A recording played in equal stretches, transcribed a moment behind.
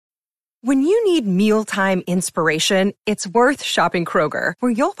When you need mealtime inspiration, it's worth shopping Kroger,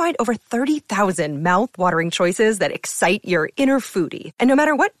 where you'll find over 30,000 mouth-watering choices that excite your inner foodie. And no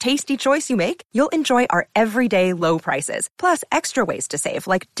matter what tasty choice you make, you'll enjoy our everyday low prices, plus extra ways to save,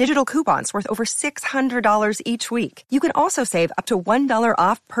 like digital coupons worth over $600 each week. You can also save up to $1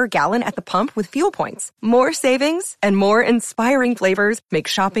 off per gallon at the pump with fuel points. More savings and more inspiring flavors make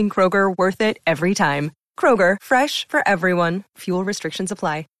shopping Kroger worth it every time. Kroger, fresh for everyone. Fuel restrictions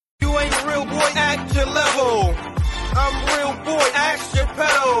apply. You ain't real boy, act your level. I'm real boy, act your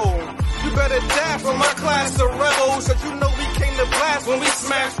pedal. You better dash from my class of rebels, cause you know we came to blast when we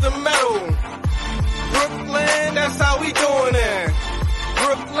smashed the metal. Brooklyn, that's how we doing it.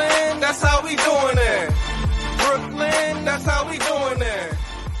 Brooklyn, that's how we doing it. Brooklyn, that's how we doing it.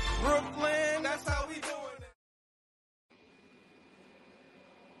 Brooklyn, that's how we doing it.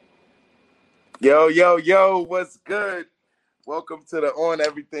 Yo, yo, yo, what's good? Welcome to the On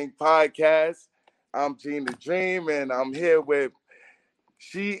Everything podcast. I'm Gene the Dream, and I'm here with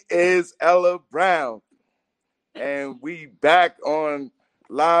She Is Ella Brown. And we back on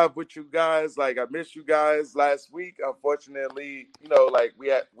live with you guys. Like, I missed you guys last week. Unfortunately, we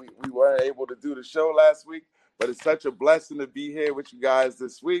weren't able to do the show last week, but it's such a blessing to be here with you guys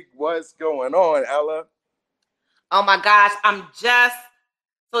this week. What's going on, Ella? Oh my gosh,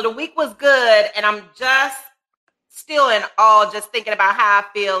 so the week was good, and I'm just still in awe, just thinking about how I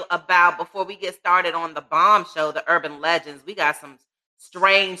feel about, before we get started on the bomb show, the Urban Legends. We got some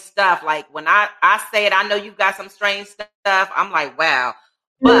strange stuff. Like, when I say it, I know you got some strange stuff. I'm like, wow.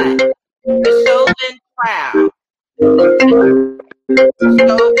 But the Chauvin trial.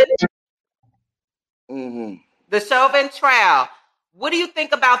 The Chauvin trial. What do you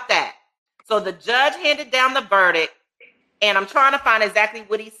think about that? So the judge handed down the verdict, and I'm trying to find exactly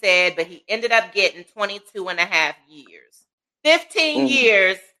what he said, but he ended up getting 22 and a half years. 15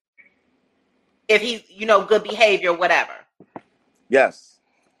 years if he's, good behavior, whatever. Yes.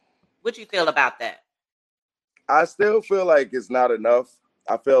 What you feel about that? I still feel like it's not enough.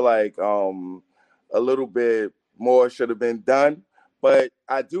 I feel like a little bit more should have been done, but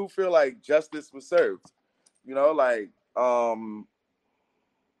I do feel like justice was served.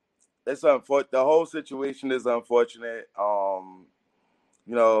 It's unfortunate. The whole situation is unfortunate. Daughter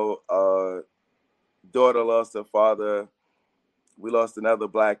lost her father. We lost another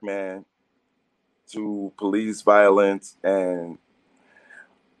black man to police violence, and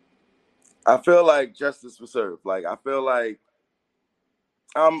I feel like justice was served. Like, I feel like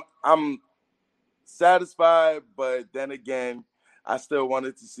I'm satisfied, but then again, I still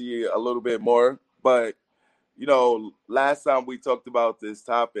wanted to see a little bit more. But last time we talked about this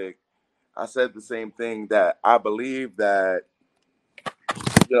topic, I said the same thing, that I believe that,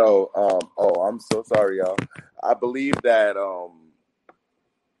 I'm so sorry, y'all. I believe that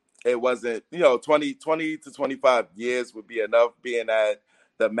it wasn't, 20 to 25 years would be enough, being that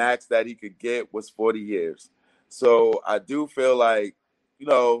the max that he could get was 40 years. So I do feel like,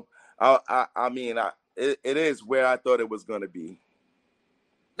 it is where I thought it was going to be.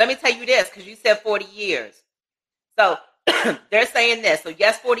 Let me tell you this, because you said 40 years. So they're saying this. So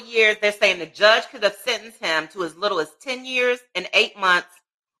yes, 40 years. They're saying the judge could have sentenced him to as little as 10 years and 8 months,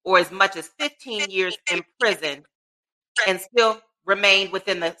 or as much as 15 years in prison, and still remained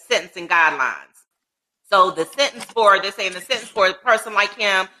within the sentencing guidelines. So they're saying the sentence for a person like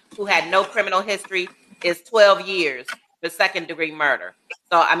him who had no criminal history is 12 years for second-degree murder.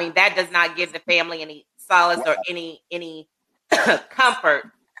 So, that does not give the family any solace or any comfort,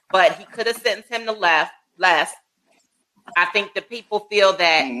 but he could have sentenced him to less. I think the people feel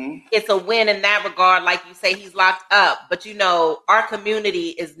that it's a win in that regard. Like you say, he's locked up, but our community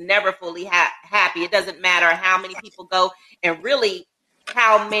is never fully happy. It doesn't matter how many people go, and really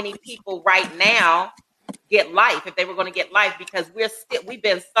how many people right now get life, if they were going to get life, because we've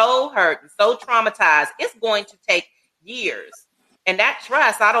been so hurt and so traumatized. It's going to take years. And that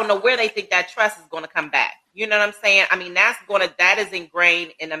trust, I don't know where they think that trust is going to come back. You know what I'm saying? That is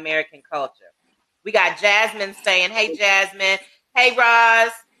ingrained in American culture. We got Jasmine saying, hey, Jasmine. Hey,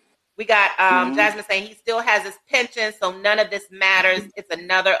 Roz. We got Jasmine saying he still has his pension, so none of this matters. It's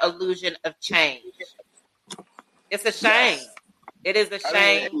another illusion of change. It's a shame. Yes. It is a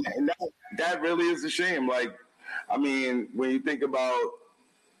shame. And that really is a shame. Like, when you think about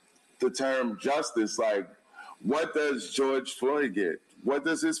the term justice, like, what does George Floyd get? What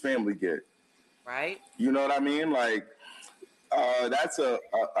does his family get? Right. You know what I mean? Like, that's a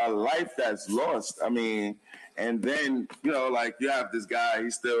life that's lost. And then, you have this guy,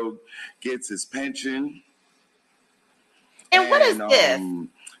 he still gets his pension. And what is this?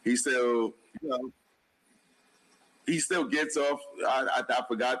 He still, he still gets off. I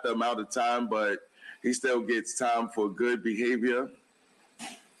forgot the amount of time, but he still gets time for good behavior.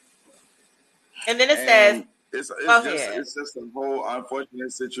 And then it says, it's just a whole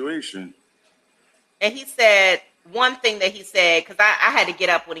unfortunate situation. And he said one thing that he said, because I had to get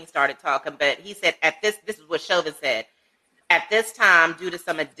up when he started talking, but he said this is what Chauvin said. At this time, due to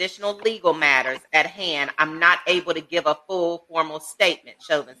some additional legal matters at hand, I'm not able to give a full formal statement,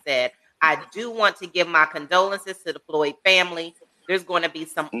 Chauvin said. I do want to give my condolences to the Floyd family. There's going to be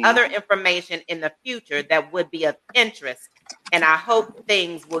some other information in the future that would be of interest, and I hope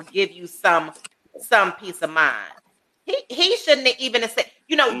things will give you some peace of mind. He shouldn't have even said,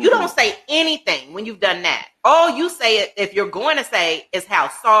 you don't say anything when you've done that. All you say, if you're going to say, is how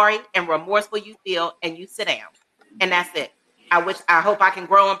sorry and remorseful you feel, and you sit down. And that's it. I hope I can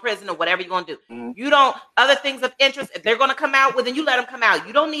grow in prison or whatever you're going to do. You don't, other things of interest, if they're going to come out, well, then you let them come out.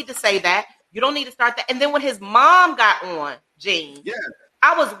 You don't need to say that. You don't need to start that. And then when his mom got on, Gene,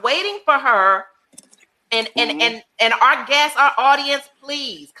 I was waiting for her. And our guests, our audience,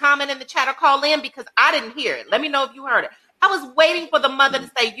 please comment in the chat or call in, because I didn't hear it. Let me know if you heard it. I was waiting for the mother to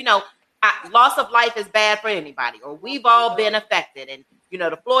say, loss of life is bad for anybody, or we've all been affected, and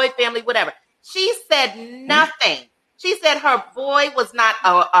the Floyd family, whatever. She said nothing. She said her boy was not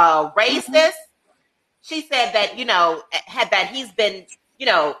a racist. She said that that he's been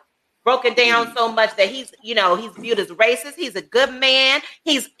broken down so much that he's viewed as racist. He's a good man.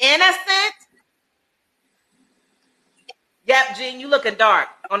 He's innocent. Yep, Gene, you looking dark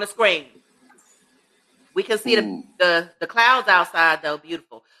on the screen. We can see the clouds outside, though.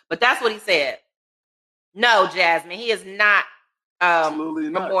 Beautiful. But that's what he said. No, Jasmine, he is not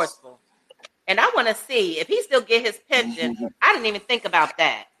remorseful. And I want to see if he still get his pension. I didn't even think about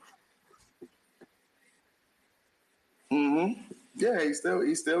that. Yeah, he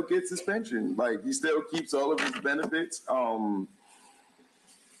still gets his pension. Like, he still keeps all of his benefits. I'm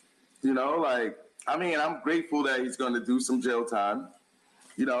grateful that he's going to do some jail time.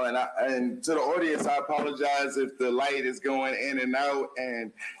 And to the audience, I apologize if the light is going in and out.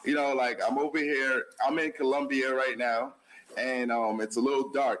 And, I'm over here, I'm in Colombia right now, and it's a little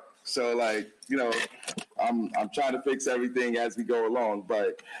dark. So, I'm trying to fix everything as we go along.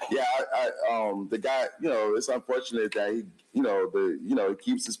 But, yeah, the guy, it's unfortunate that he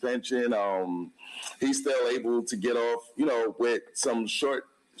keeps his pension. He's still able to get off, with some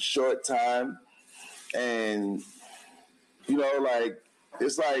short time. And,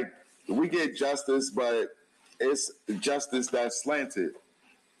 it's like we get justice, but it's justice that's slanted.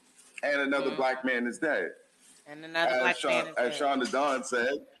 And another black man is dead. And another black man is dead. As Sean the Don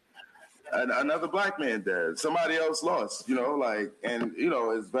said, another black man dead. Somebody else lost, and,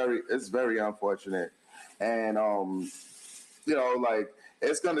 it's very unfortunate. And,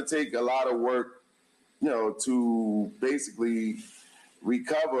 it's going to take a lot of work, to basically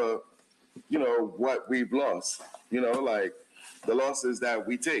recover, what we've lost, the losses that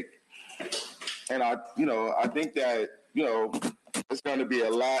we take. And I think that, it's going to be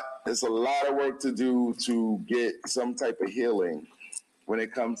it's a lot of work to do to get some type of healing when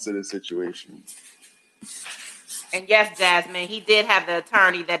it comes to the situation. And yes, Jasmine, he did have the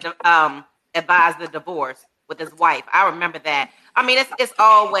attorney that advised the divorce with his wife. I remember that. I mean, it's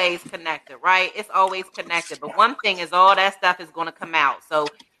always connected, right? It's always connected. But one thing is, all that stuff is going to come out. So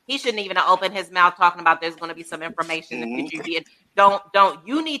he shouldn't even open his mouth talking about there's going to be some information in the future. Don't.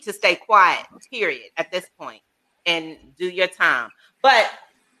 You need to stay quiet, period, at this point, and do your time. But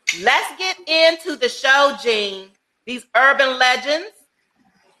let's get into the show, Gene. These urban legends,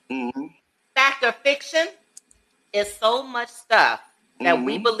 fact or fiction, is so much stuff that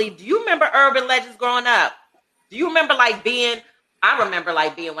we believe. Do you remember urban legends growing up? Do you remember being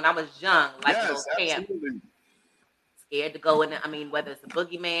when I was young, yes, camp, absolutely. Scared to go in, whether it's a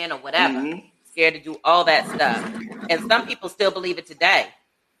boogeyman or whatever, scared to do all that stuff. And some people still believe it today.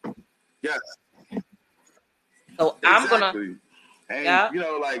 Yes. So exactly. I'm going to. And,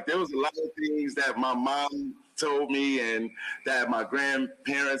 there was a lot of things that my mom told me and that my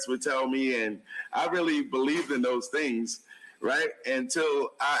grandparents would tell me. And I really believed in those things, right?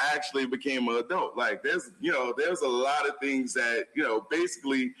 Until I actually became an adult. There's a lot of things that,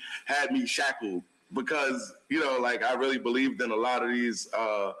 basically had me shackled because, I really believed in a lot of these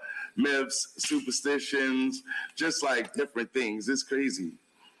myths, superstitions, just different things. It's crazy.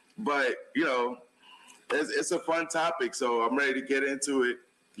 But, it's a fun topic, so I'm ready to get into it.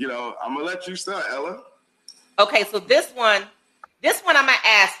 I'm gonna let you start, Ella. Okay, so this one I'm gonna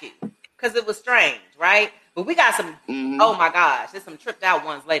ask you because it was strange, right? But we got some. Oh my gosh, there's some tripped out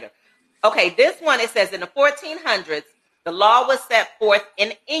ones later. Okay, this one, it says in the 1400s, the law was set forth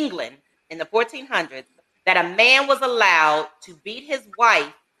in England in the 1400s that a man was allowed to beat his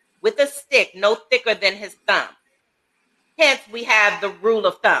wife with a stick no thicker than his thumb. Hence, we have the rule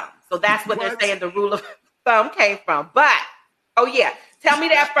of thumb. So that's what they're saying the rule of thumb came from. But, oh yeah, tell me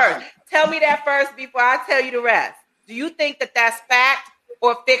that first. Tell me that first before I tell you the rest. Do you think that that's fact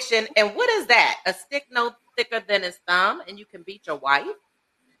or fiction? And what is that? A stick no thicker than his thumb and you can beat your wife?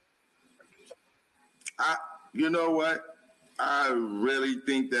 You know what? I really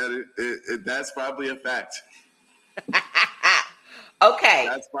think that that's probably a fact. Okay.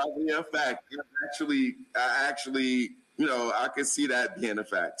 That's probably a fact. I actually, I can see that being a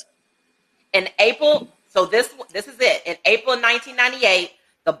fact. In April, so this is it. In April 1998,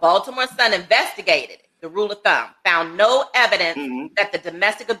 the Baltimore Sun investigated the rule of thumb, found no evidence that the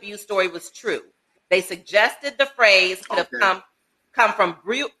domestic abuse story was true. They suggested the phrase could have come from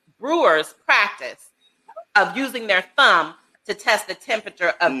brewers' practice of using their thumb to test the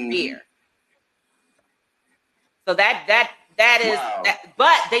temperature of beer. So that is, wow.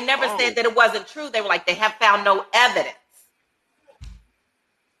 But they never said that it wasn't true. They were like, they have found no evidence.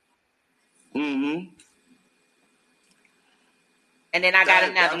 Mm-hmm. And then I got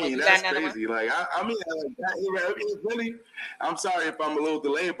another one. You got That's another crazy. one? It really, I'm sorry if I'm a little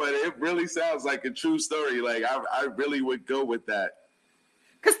delayed, but it really sounds like a true story. Like, I really would go with that.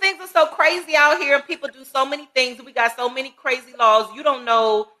 Because things are so crazy out here. People do so many things. We got so many crazy laws. You don't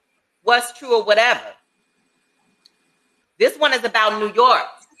know what's true or whatever. This one is about New York.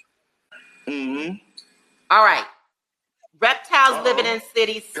 Mm-hmm. All right. Reptiles living in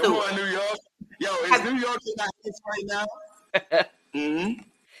cities Come sewer. on, New York. Yo, is New York in that case right now? Mm-hmm.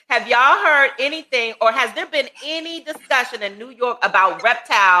 Have y'all heard anything, or has there been any discussion in New York about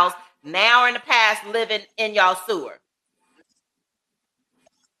reptiles now or in the past living in y'all sewer?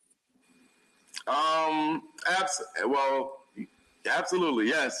 Absolutely,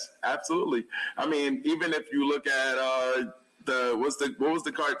 yes, absolutely. I mean, even if you look at what was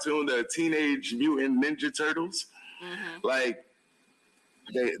the cartoon, the Teenage Mutant Ninja Turtles, like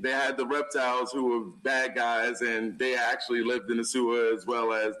they had the reptiles who were bad guys, and they actually lived in the sewer as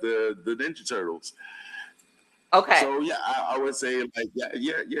well as the Ninja Turtles. Okay. So yeah, I would say like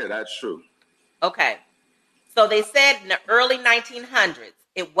yeah, that's true. Okay. So they said in the early 1900s,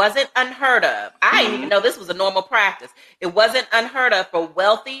 it wasn't unheard of. I didn't even know this was a normal practice. It wasn't unheard of for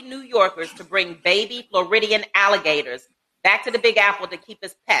wealthy New Yorkers to bring baby Floridian alligators back to the Big Apple to keep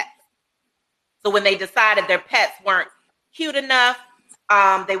as pets. So when they decided their pets weren't cute enough,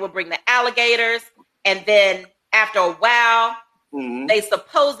 they would bring the alligators. And then after a while, they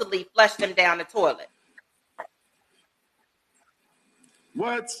supposedly flushed them down the toilet.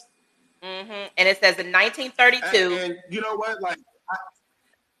 What? And it says in 1932. And you know what? Like,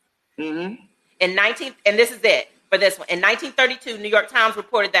 and this is it for this one. In 1932, New York Times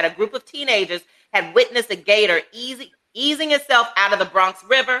reported that a group of teenagers had witnessed a gator easing itself out of the Bronx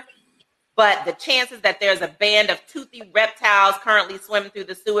River. But the chances that there's a band of toothy reptiles currently swimming through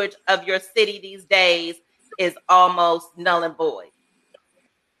the sewage of your city these days is almost null and void.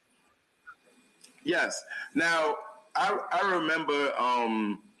 Yes. Now, I remember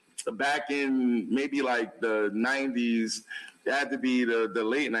back in maybe like the 90s. It had to be the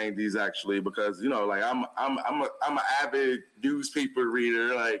late 90s actually, because like I'm an avid newspaper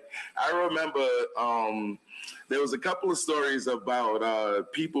reader. Like I remember there was a couple of stories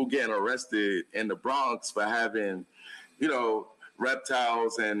about people getting arrested in the Bronx for having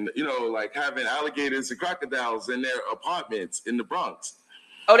reptiles and like having alligators and crocodiles in their apartments in the Bronx.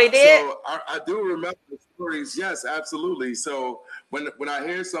 Oh, they did? So I do remember the stories. Yes, absolutely. So when I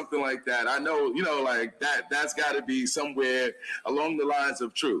hear something like that, I know, like that's got to be somewhere along the lines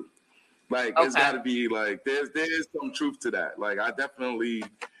of truth. Like it's got to be like there's some truth to that. Like I definitely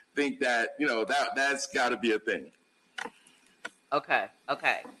think that that's got to be a thing. Okay. All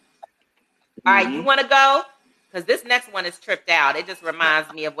right, you want to go? Because this next one is tripped out. It just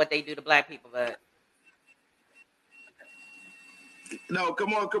reminds me of what they do to black people, but. No,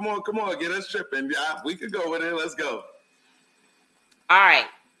 come on. Get us tripping. Yeah, we could go with it. Let's go. All right.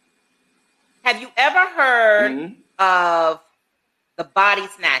 Have you ever heard of the body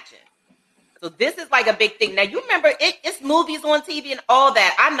snatching? So this is like a big thing. Now, you remember it's movies on TV and all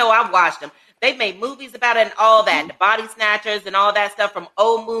that. I know I've watched them. They made movies about it and all that. The body snatchers and all that stuff from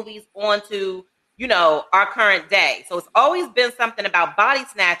old movies on to, our current day. So it's always been something about body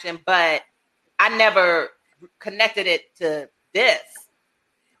snatching, but I never connected it to this.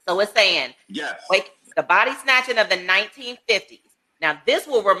 So it's saying, yes, like the body snatching of the 1950s. Now, this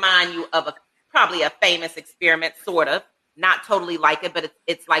will remind you of probably a famous experiment, sort of, not totally like it, but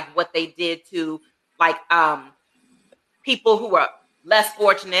it's like what they did to people who are less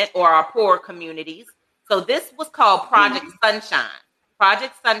fortunate or our poor communities. So this was called Project Sunshine.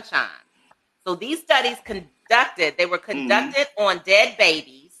 Project Sunshine. So these studies were conducted on dead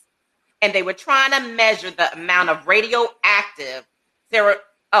babies, and they were trying to measure the amount of radioactive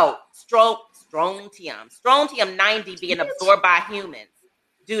strontium 90 being absorbed by humans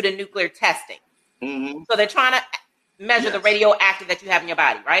due to nuclear testing. So they're trying to measure the radioactive that you have in your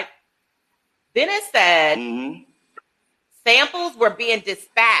body, right? Then it said samples were being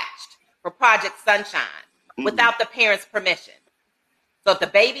dispatched for Project Sunshine without the parents' permission. So if the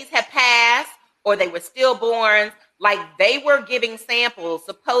babies had passed or they were stillborns, like they were giving samples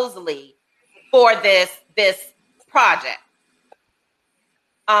supposedly for this project.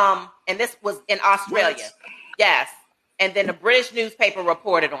 And this was in Australia. What? Yes. And then a British newspaper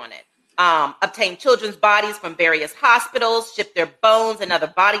reported on it. Obtained children's bodies from various hospitals, shipped their bones and other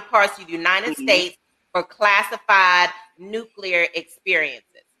body parts to the United States for classified nuclear experiments.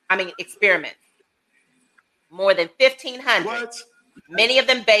 More than 1,500. What? Many of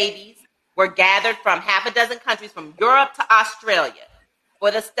them babies were gathered from half a dozen countries from Europe to Australia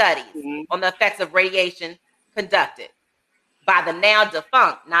for the studies on the effects of radiation conducted by the now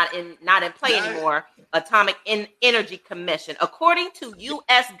defunct, not in play anymore, Atomic Energy Commission, according to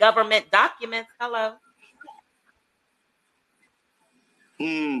U.S. government documents. Hello.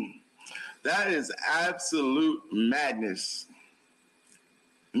 That is absolute madness.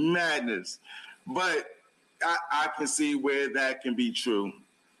 Madness. But I can see where that can be true.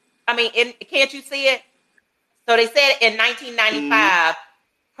 I mean, can't you see it? So they said in 1995,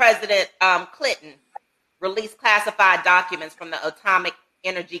 President Clinton released classified documents from the Atomic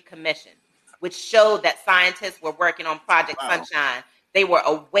Energy Commission, which showed that scientists were working on Project Sunshine. They were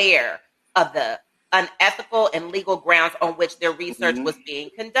aware of the unethical and legal grounds on which their research was being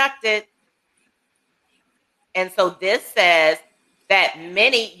conducted. And so this says that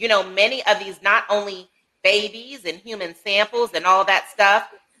many of these, not only babies and human samples and all that stuff,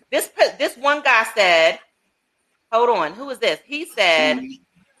 this one guy said, hold on, who is this? He said,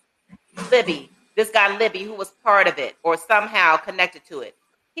 Libby, this guy Libby, who was part of it or somehow connected to it.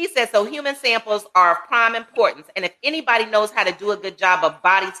 He said, so human samples are of prime importance. And if anybody knows how to do a good job of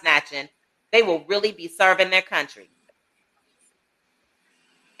body snatching, they will really be serving their country.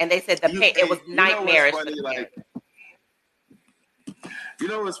 And they said it was nightmarish. You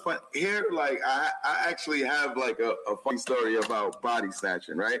know what's funny? Here, like, I actually have, like, a funny story about body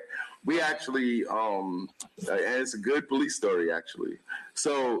snatching, right? We actually, and it's a good police story, actually.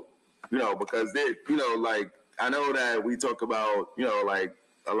 So, because they, like, I know that we talk about, like,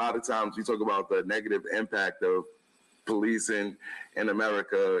 a lot of times we talk about the negative impact of policing in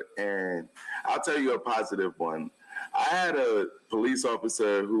America, and I'll tell you a positive one. I had a police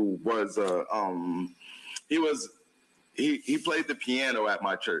officer who was, he played the piano at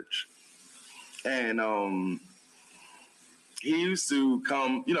my church, and he used to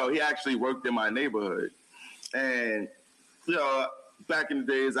come, he actually worked in my neighborhood, and, back in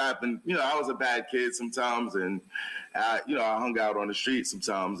the days, I was a bad kid sometimes, and I hung out on the street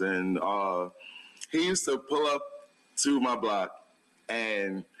sometimes, and he used to pull up to my block,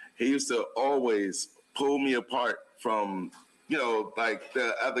 and he used to always pull me apart from, like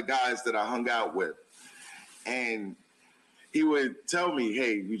the other guys that I hung out with, and he would tell me,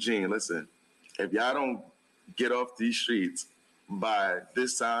 hey, Eugene, listen, if y'all don't get off these streets by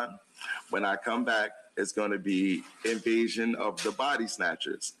this time, when I come back, it's going to be invasion of the body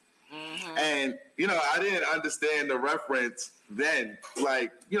snatchers. And, I didn't understand the reference then,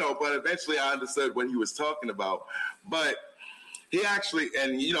 like, but eventually I understood what he was talking about. But he actually,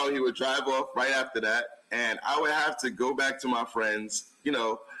 and, he would drive off right after that. And I would have to go back to my friends,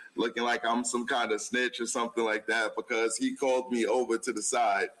 looking like I'm some kind of snitch or something like that, because he called me over to the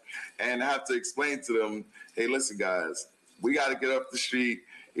side and I have to explain to them, hey, listen, guys, we got to get up the street.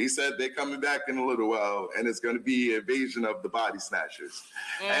 He said they're coming back in a little while, and it's going to be invasion of the body snatchers.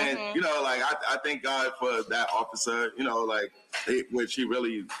 And, like, I thank God for that officer, which he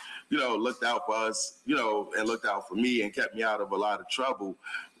really, looked out for us, and looked out for me and kept me out of a lot of trouble.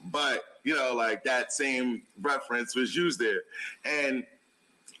 But, like, that same reference was used there. And,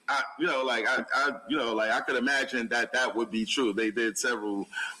 I could imagine that would be true. They did several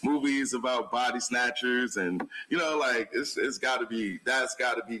movies about body snatchers, and it's got to be, that's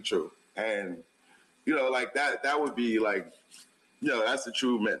got to be true. And like that would be like, that's a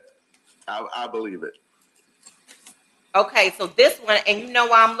true myth. I believe it. Okay, so this one, and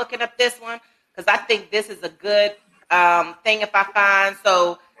why I'm looking up this one, because I think this is a good thing if I find.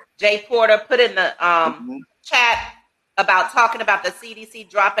 So Jay Porter put in the chat about talking about the CDC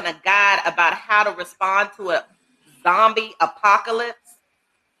dropping a guide about how to respond to a zombie apocalypse.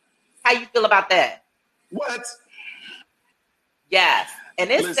 How you feel about that? What? Yes. And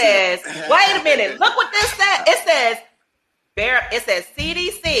it says, wait a minute, look what this says. It says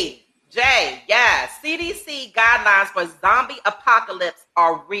CDC, CDC guidelines for zombie apocalypse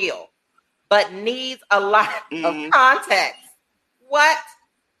are real, but needs a lot of context. What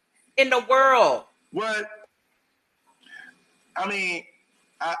in the world? What? I mean,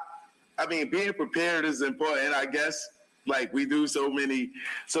 being prepared is important, I guess. Like, we do so many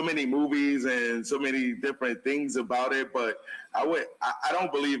movies and so many different things about it, but I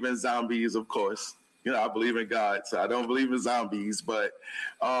don't believe in zombies, of course. You know, I believe in God, so I don't believe in zombies. But,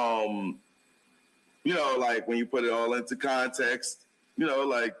 you know, like, when you put it all into context, you know,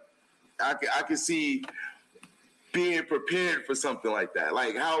 like, I can see being prepared for something like that.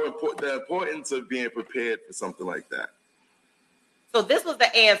 Like, the importance of being prepared for something like that. So this was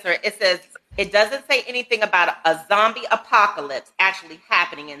the answer. It says it doesn't say anything about a zombie apocalypse actually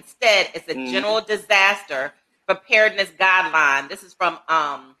happening. Instead, it's a general disaster preparedness guideline. This is from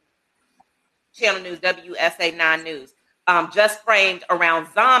Channel News, WSA 9 News. Just framed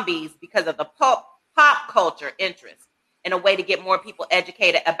around zombies because of the pop culture interest and a way to get more people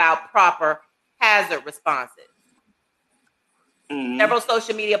educated about proper hazard responses. Several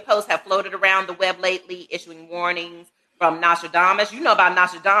social media posts have floated around the web lately, issuing warnings from Nostradamus. You know about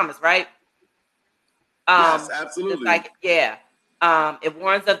Nostradamus, right? Yes, absolutely. It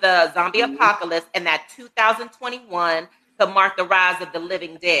warns of the zombie apocalypse and that 2021 could mark the rise of the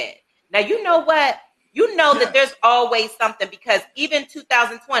living dead. Now, you know what? You know that there's always something, because even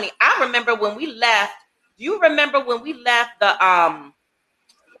 2020, I remember when we left. Do you remember when we left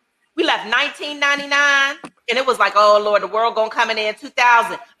we left 1999 and it was like, oh Lord, the world gonna come in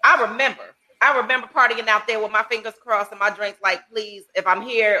 2000. I remember partying out there with my fingers crossed and my drinks like, please, if I'm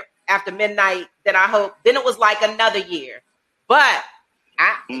here after midnight, then I hope. Then it was like another year. But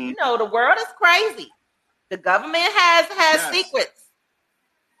you know, the world is crazy. The government has secrets.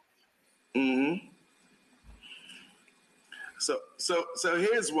 So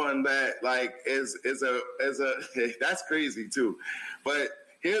here's one that like is a that's crazy too. But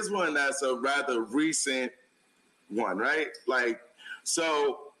here's one that's a rather recent one, right? Like,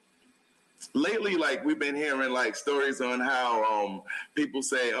 so lately, like, we've been hearing like stories on how people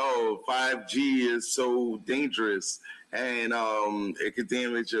say, oh, 5G is so dangerous and it could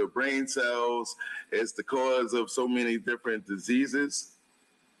damage your brain cells. It's the cause of so many different diseases.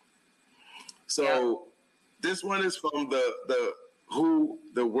 So this one is from the WHO,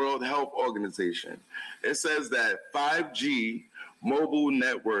 the World Health Organization. It says that 5G mobile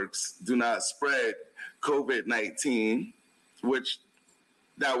networks do not spread COVID-19, which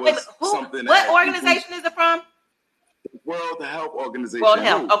that was something. What organization is it from? World Health Organization. World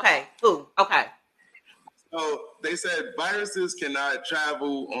Health. Okay. Who? Okay. So they said viruses cannot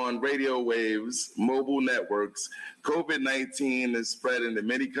travel on radio waves, mobile networks. COVID-19 is spread into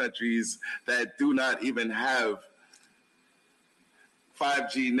many countries that do not even have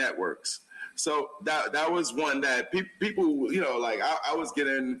 5G networks. So that was one that people, you know, like I was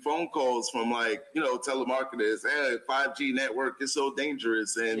getting phone calls from like, you know, telemarketers, hey, 5G network is so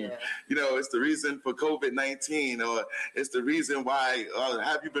dangerous. And, you know, it's the reason for COVID-19, or it's the reason why,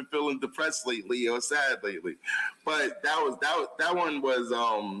 have you been feeling depressed lately or sad lately? But that one was,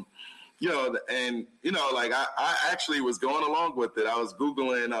 you know, and, you know, like I actually was going along with it. I was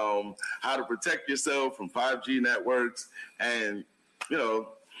Googling how to protect yourself from 5G networks, and, you know,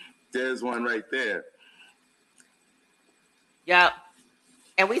 there's one right there. Yep.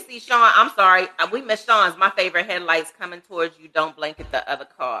 And we see Sean. I'm sorry. We missed Sean's My Favorite Headlights coming towards you. Don't blink at the other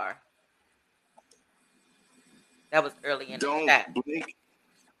car. That was early in the chat.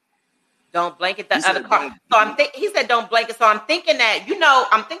 Don't blink at the other car. So he said don't blink it. So I'm thinking that, you know,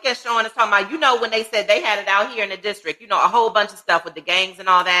 I'm thinking Sean is talking about, you know, when they said they had it out here in the district, you know, a whole bunch of stuff with the gangs and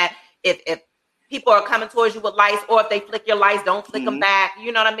all that. If people are coming towards you with lights, or if they flick your lights, don't flick them back.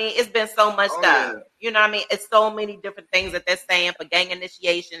 You know what I mean? It's been so much stuff. Yeah. You know what I mean? It's so many different things that they're saying for gang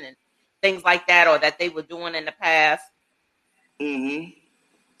initiation and things like that, or that they were doing in the past.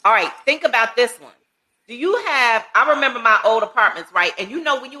 All right, think about this one. Do you have, I remember my old apartments, right? And you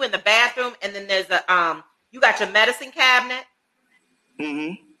know when you're in the bathroom and then there's a, you got your medicine cabinet.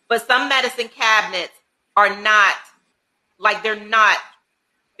 But some medicine cabinets are not, like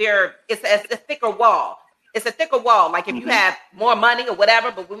it's a thicker wall. It's a thicker wall. Like if you have more money or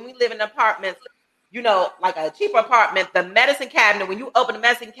whatever, but when we live in apartments, you know, like a cheaper apartment, the medicine cabinet, when you open the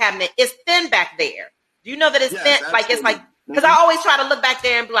medicine cabinet, it's thin back there. Do you know that it's thin? Absolutely. Like it's like, because I always try to look back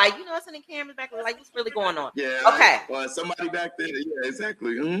there and be like, you know, it's in the cameras back there. Like, what's really going on? Yeah. Okay. Well, somebody back there. Yeah,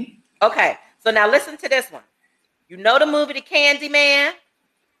 exactly. Okay. So now listen to this one. You know the movie The Candyman?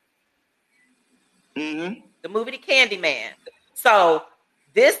 Mm-hmm. The movie The Candyman. So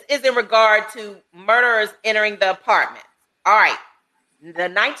this is in regard to murderers entering the apartment. All right. The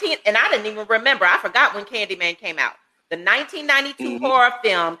 19, and I didn't even remember. I forgot when Candyman came out. The 1992 horror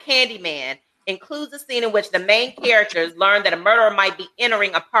film Candyman includes a scene in which the main characters learn that a murderer might be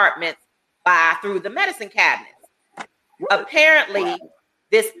entering apartments through the medicine cabinets. Apparently,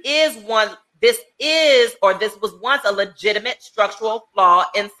 this was once a legitimate structural flaw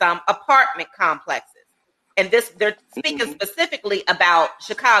in some apartment complexes. And they're speaking specifically about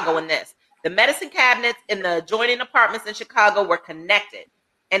Chicago in this. The medicine cabinets in the adjoining apartments in Chicago were connected,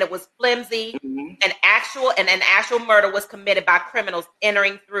 and it was flimsy. An actual murder was committed by criminals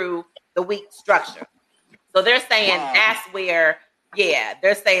entering through the weak structure. So they're saying that's where,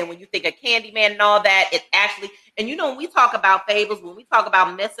 they're saying when you think of Candyman and all that, it actually, and when we talk about fables, when we talk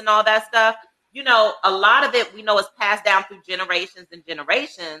about myths and all that stuff, a lot of it we know is passed down through generations and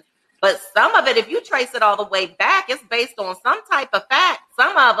generations. But some of it, if you trace it all the way back, it's based on some type of fact.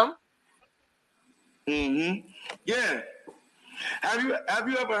 Some of them. Mm-hmm. Yeah. Have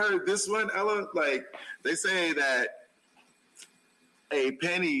you ever heard this one, Ella? Like, they say that a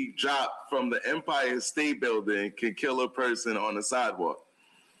penny dropped from the Empire State Building can kill a person on the sidewalk.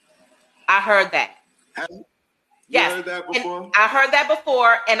 I heard that. Have you heard that before? And I heard that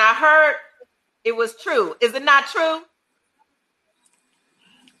before, and I heard it was true. Is it not true?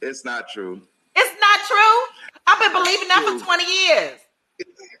 It's not true. It's not true? I've been believing that for 20 years.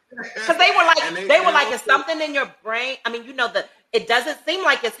 Because they were like, it's something in your brain. I mean, it doesn't seem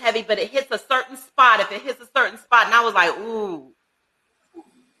like it's heavy, but it hits a certain spot. If it hits a certain spot, and I was like, ooh.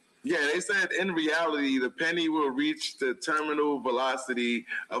 Yeah, they said in reality, the penny will reach the terminal velocity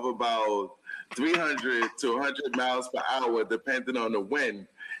of about 300 to 100 miles per hour, depending on the wind,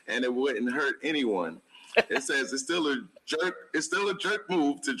 and it wouldn't hurt anyone. It says it's still a jerk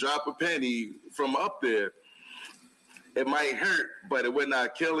move to drop a penny from up there. It might hurt, but it would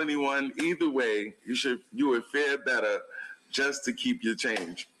not kill anyone. Either way, you would fare better just to keep your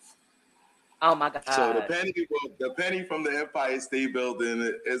change. Oh my God! So the penny from the Empire State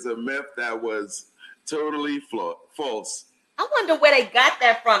Building is a myth that was totally false. I wonder where they got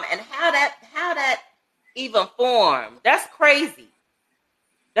that from and how that even formed. That's crazy.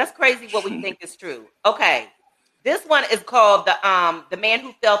 That's crazy what we think is true. Okay. This one is called the Man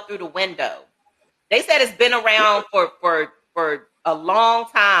Who Fell Through the Window. They said it's been around for a long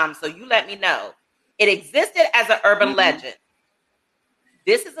time, so you let me know. It existed as an urban legend.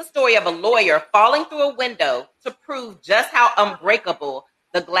 This is a story of a lawyer falling through a window to prove just how unbreakable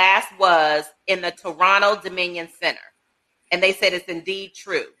the glass was in the Toronto Dominion Center. And they said it's indeed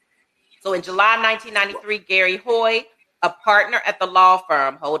true. So in July 1993, Gary Hoy, a partner at the law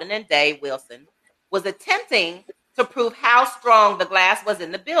firm Holden and Day Wilson, was attempting to prove how strong the glass was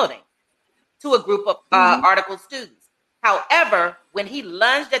in the building to a group of article students. However, when he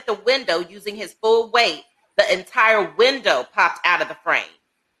lunged at the window using his full weight, the entire window popped out of the frame.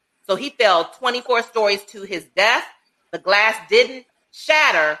 So he fell 24 stories to his death. The glass didn't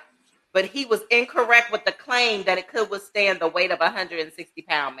shatter, but he was incorrect with the claim that it could withstand the weight of a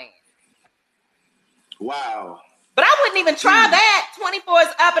 160-pound man. Wow. But I wouldn't even try that. 24 is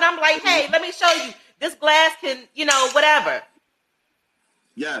up, and I'm like, hey, let me show you. This glass can, whatever.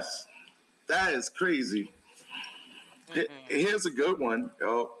 Yes. That is crazy. Here's a good one.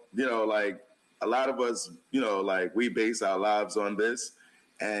 Like a lot of us, we base our lives on this.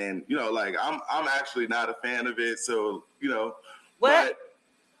 And, I'm actually not a fan of it. So, What?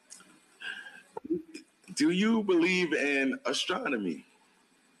 But do you believe in astronomy?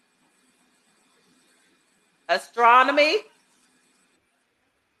 Astronomy?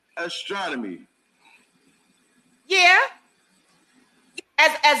 Astronomy. Yeah.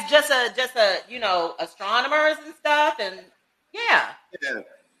 As just a astronomers and stuff, and yeah.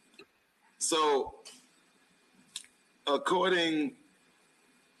 So according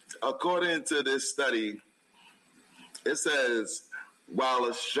to this study, it says while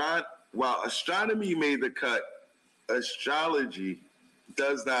astronomy made the cut, astrology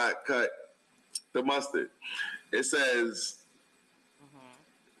does not cut the mustard. It says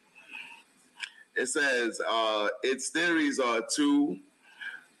its theories are too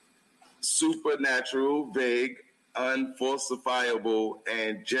supernatural, vague, unfalsifiable,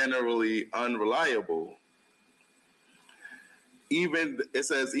 and generally unreliable. Even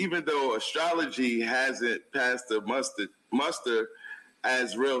though astrology hasn't passed the muster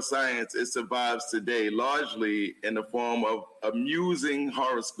as real science, it survives today largely in the form of amusing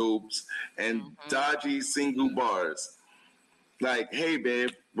horoscopes and dodgy single bars. Like, hey babe,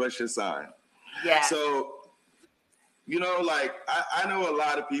 what's your sign? Yeah. So, I know a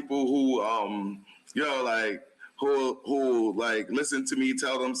lot of people who you know, like who like listen to me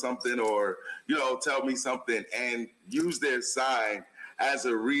tell them something, or you know, tell me something and use their sign as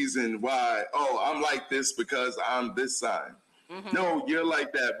a reason why, oh, I'm like this because I'm this sign. Mm-hmm. No, you're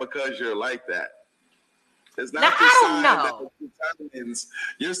like that because you're like that. It's not the sign that determines.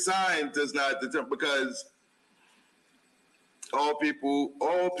 Your sign does not determine, because all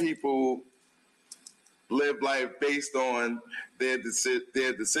people live life based on their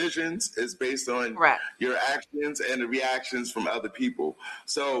decisions. It's based on your actions and the reactions from other people.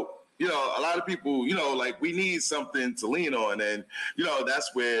 So, you know, a lot of people, you know, like we need something to lean on. And, you know,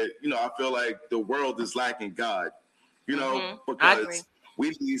 that's where, you know, I feel like the world is lacking God, you know, because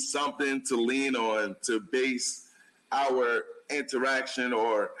we need something to lean on to base our interaction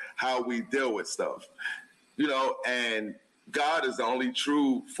or how we deal with stuff, you know, and God is the only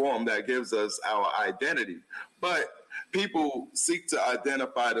true form that gives us our identity. But people seek to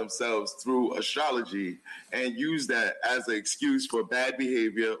identify themselves through astrology and use that as an excuse for bad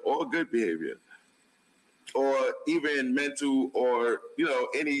behavior or good behavior, or even mental or, you know,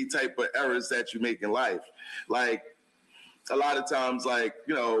 any type of errors that you make in life. Like a lot of times, like,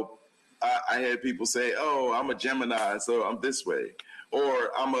 you know, I hear people say, oh, I'm a Gemini, so I'm this way.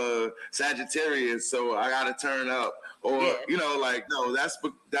 Or I'm a Sagittarius, so I got to turn up. Or, you know, like, no,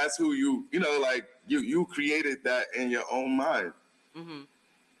 that's who you know, like, you created that in your own mind. Mm-hmm.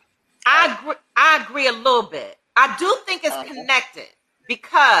 I agree a little bit. I do think it's connected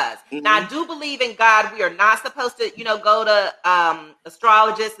because now I do believe in God. We are not supposed to, you know, go to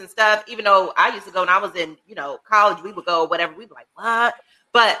astrologists and stuff, even though I used to go when I was in, you know, college, we would go, whatever. We'd be like, what?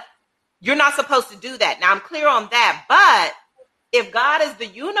 But you're not supposed to do that. Now I'm clear on that. But if God is the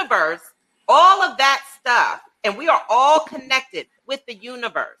universe, all of that stuff, and we are all connected with the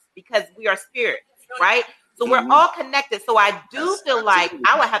universe because we are spirits, right? So we're all connected. So I do feel like,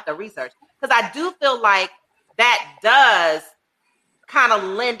 I would have to research, because I do feel like that does kind of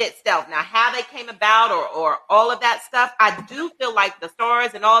lend itself. Now, how they came about or all of that stuff, I do feel like the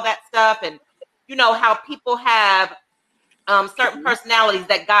stars and all that stuff, and, you know, how people have certain personalities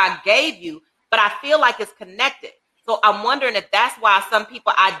that God gave you, but I feel like it's connected. So I'm wondering if that's why some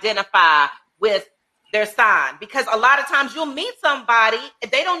people identify with their sign, because a lot of times you'll meet somebody and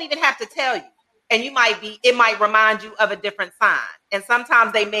they don't even have to tell you, and it might remind you of a different sign, and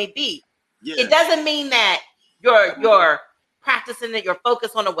sometimes they may be. It doesn't mean that you're practicing it, you're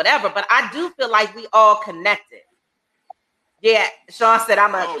focused on it, whatever, but I do feel like we all connected. Yeah, Sean said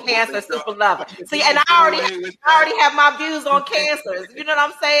I'm a Cancer super lover. See, and I already have my views on cancers. You know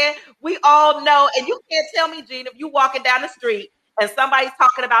what I'm saying? We all know, and you can't tell me, Gene, if you walking down the street and somebody's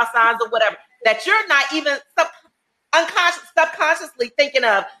talking about signs or whatever, that you're not even subconsciously thinking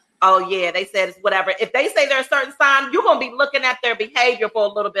of, oh yeah, they said it's whatever. If they say they're a certain sign, you're gonna be looking at their behavior for a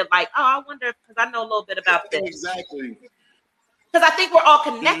little bit, like, oh, I wonder, because I know a little bit about this. Exactly. Because I think we're all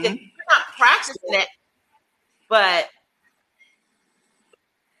connected. We're not practicing it, but.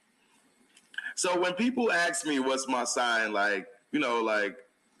 So when people ask me what's my sign, like, you know, like,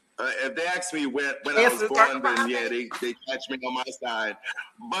 if they ask me when I was born, then yeah, they catch me on my sign.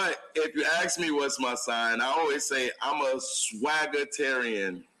 But if you ask me what's my sign, I always say I'm a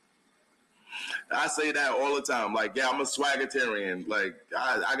Swaggitarian. I say that all the time. Like, yeah, I'm a Swaggitarian. Like,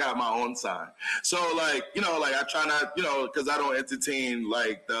 I got my own sign. So, like, you know, like I try not, you know, because I don't entertain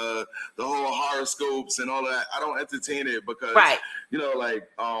like the whole horoscopes and all of that. I don't entertain it because, you know, like,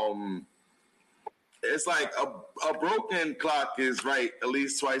 it's like a broken clock is right at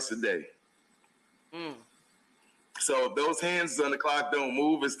least twice a day. So if those hands on the clock don't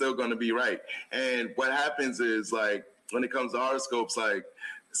move, it's still going to be right. And what happens is, like, when it comes to horoscopes, like,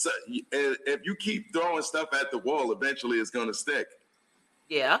 so if you keep throwing stuff at the wall, eventually it's going to stick.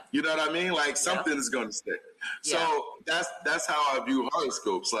 Yeah. You know what I mean? Like, something is going to stick. Yeah. So that's how I view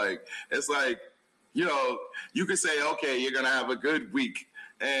horoscopes. Like, it's like, you know, you can say, okay, you're going to have a good week.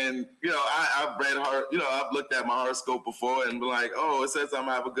 And, you know, I've I've looked at my horoscope before and been like, oh, it says I'm going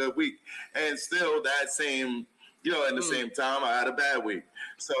to have a good week. And still that same, you know, in the same time, I had a bad week.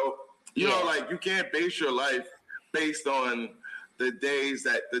 So, you know, like, you can't base your life based on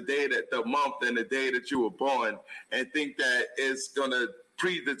the month and the day that you were born and think that it's going to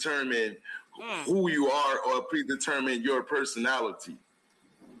predetermine who you are or predetermine your personality.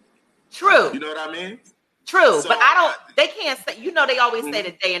 True. You know what I mean? True, so, but they can't say, you know, they always say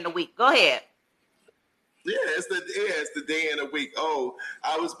the day in the week. Go ahead. Yeah, it's the day in the week. Oh,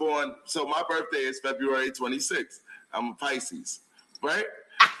 I was born, so my birthday is February 26th. I'm a Pisces, right?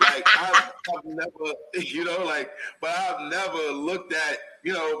 Like, I've never, you know, like, but I've never looked at,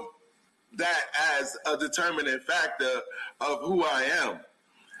 you know, that as a determining factor of who I am.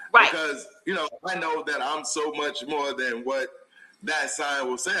 Right. Because, I know that I'm so much more than what that sign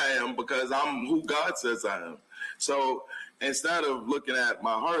will say I am, because I'm who God says I am. So instead of looking at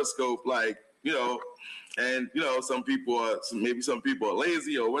my horoscope, like, and some people are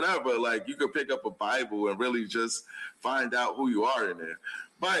lazy or whatever, like, you could pick up a Bible and really just find out who you are in there.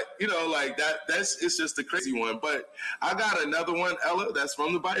 But like it's just a crazy one. But I got another one, Ella, that's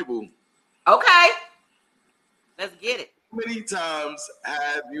from the Bible. Okay, let's get it. How many times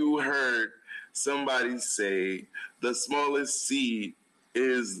have you heard somebody say the smallest seed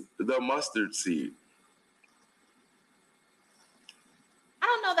is the mustard seed? I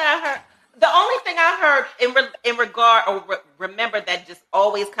don't know that I heard. The only thing I heard in regard or remember that just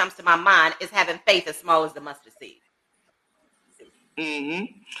always comes to my mind is having faith as small as the mustard seed. Mm-hmm.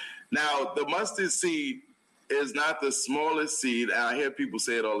 Now, the mustard seed is not the smallest seed, and I hear people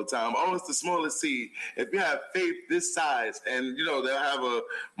say it all the time. Oh, it's the smallest seed. If you have faith this size, and they'll have a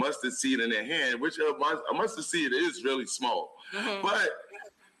mustard seed in their hand, which a mustard seed is really small, but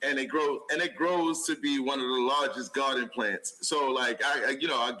it grows to be one of the largest garden plants. So, like, I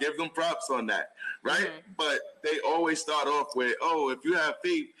give them props on that, right? But they always start off with, oh, if you have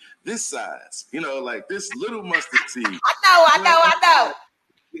faith this size, like this little mustard seed. I know.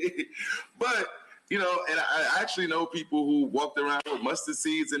 But and I actually know people who walked around with mustard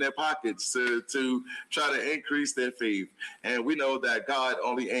seeds in their pockets to try to increase their faith. And we know that God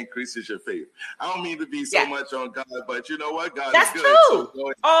only increases your faith. I don't mean to be so much on God, but you know what? God That's is good.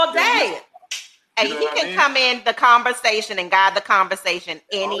 true. All day. Hey, he can come in the conversation and guide the conversation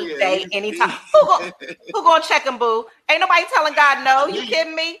any day, anytime. Who gonna check him, boo? Ain't nobody telling God no. You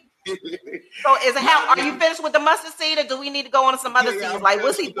kidding me? So are you finished with the mustard seed, or do we need to go on to some other seeds? Like,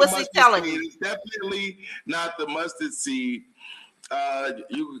 what's he telling you? It's definitely not the mustard seed.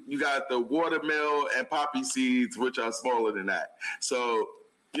 You got the watermelon and poppy seeds, which are smaller than that. So,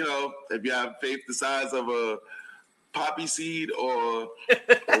 if you have faith the size of a poppy seed or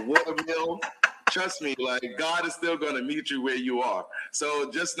a watermelon, trust me, like, God is still going to meet you where you are. So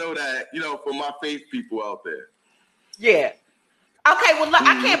just know that, for my faith people out there. Yeah. Okay, well, look,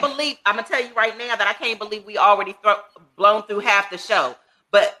 I can't believe, I'm going to tell you right now that I can't believe we already blown through half the show.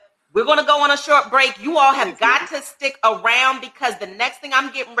 But we're going to go on a short break. You all have got to stick around, because the next thing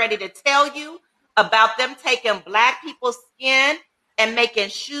I'm getting ready to tell you about them taking Black people's skin and making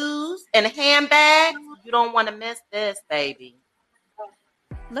shoes and handbags, you don't want to miss this, baby.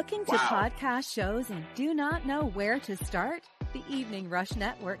 Looking to podcast shows and do not know where to start? The Evening Rush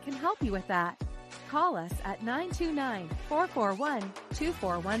Network can help you with that. Call us at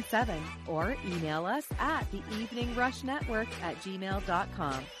 929-441-2417 or email us at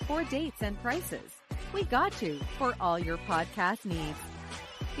theeveningrushnetwork@gmail.com for dates and prices. We got you for all your podcast needs.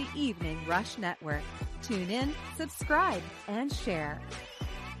 The Evening Rush Network. Tune in, subscribe, and share.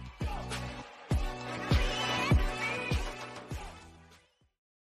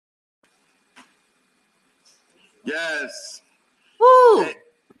 Yes. Woo! Hey,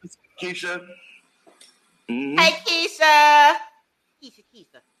 Keisha. Hey, Keisha.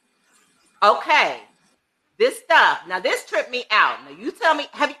 Keisha. Okay. This stuff. Now, this tripped me out. Now, you tell me,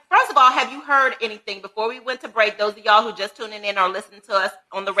 first of all, have you heard anything before we went to break? Those of y'all who just tuning in or listening to us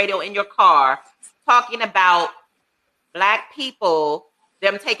on the radio in your car, talking about Black people,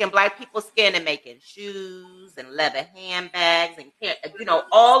 them taking Black people's skin and making shoes and leather handbags and,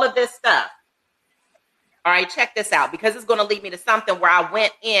 all of this stuff. All right, check this out, because it's going to lead me to something where I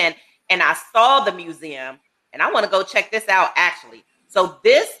went in and I saw the museum, and I want to go check this out, actually. So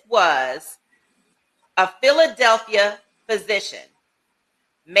this was a Philadelphia physician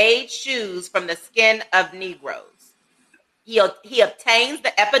made shoes from the skin of Negroes. He obtains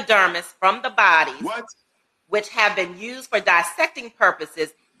the epidermis from the bodies, which have been used for dissecting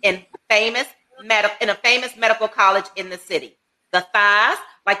purposes in a famous medical college in the city. The thighs,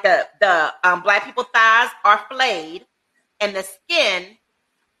 like the Black people thighs, are flayed, and the skin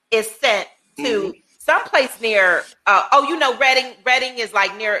is sent to someplace near. Reading is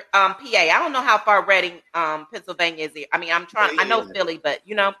like near PA. I don't know how far Reading, Pennsylvania is. I mean, I know Philly, but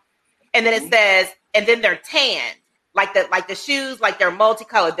and then it says, and then they're tanned, like the shoes, like they're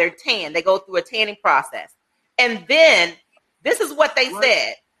multicolored. They're tanned. They go through a tanning process, and then this is what they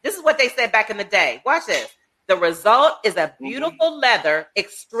said. This is what they said back in the day. Watch this. The result is a beautiful leather,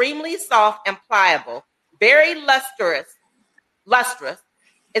 extremely soft and pliable, very lustrous.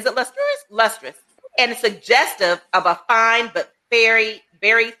 Is it lustrous? Lustrous. And suggestive of a fine but very,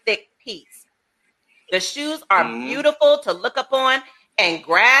 very thick piece. The shoes are beautiful to look upon and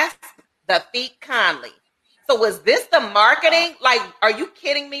grasp the feet kindly. So was this the marketing? Like, are you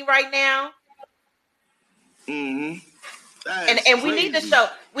kidding me right now? And we need to show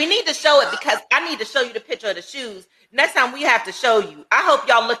it because I need to show you the picture of the shoes. Next time we have to show you. I hope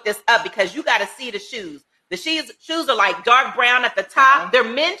y'all look this up because you got to see the shoes. The shoes are like dark brown at the top. They're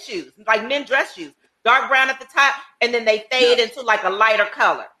men's shoes, like men dress shoes. Dark brown at the top, and then they fade into like a lighter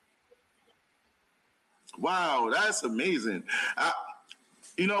color. Wow, that's amazing.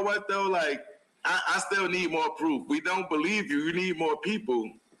 You know what though? Like, I still need more proof. We don't believe you. You need more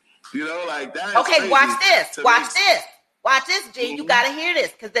people. You know, like that. Okay, watch this. Watch this, G. Mm-hmm. You got to hear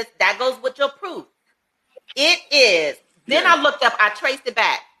this because that goes with your proof. It is. Then I looked up. I traced it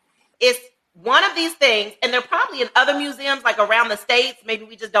back. It's one of these things, and they're probably in other museums like around the States. Maybe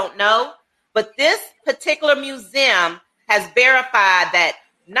we just don't know. But this particular museum has verified that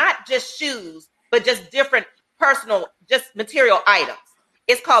not just shoes, but just different personal, just material items.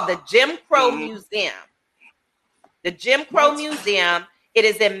 It's called the Jim Crow Museum. The Jim Crow Museum. It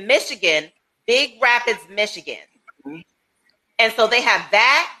is in Michigan, Big Rapids, Michigan. And so they have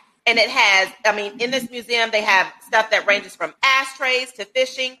that. And it has, in this museum, they have stuff that ranges from ashtrays to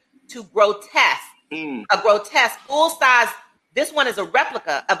fishing to grotesque. A grotesque, full-size. This one is a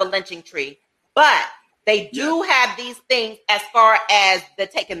replica of a lynching tree. But they do have these things as far as the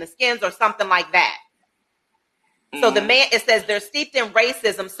taking the skins or something like that. So it says they're steeped in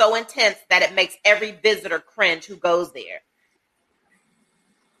racism so intense that it makes every visitor cringe who goes there.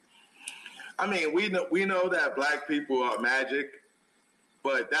 I mean, we know that Black people are magic,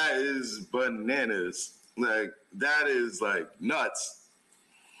 but that is bananas. Like, that is like nuts.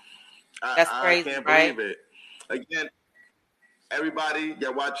 That's crazy, I can't right? believe it. Again, everybody,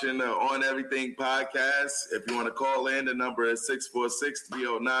 you're watching the On Everything podcast. If you want to call in, the number is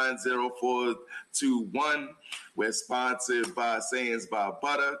 646-309-0421. We're sponsored by Sayings by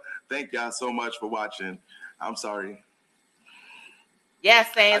Butter. Thank y'all so much for watching. I'm sorry.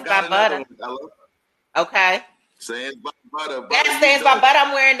 Yes, Sayings by Butter. Okay. Sayings by Butter. Yes, Sayings by Butter.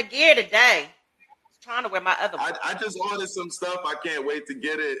 I'm wearing the gear today. Trying to wear my other one. I just ordered some stuff. I can't wait to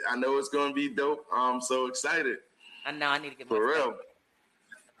get it. I know it's going to be dope. I'm so excited. I know. I need to get for real.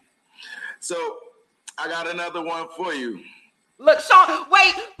 So I got another one for you. Look, Sean.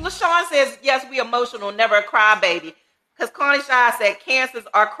 Wait, LaShawn says yes. We emotional, never a crybaby. Because Connie Shaw said cancers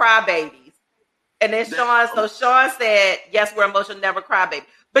are crybabies, and then Sean. So Sean said yes, we're emotional, never crybaby.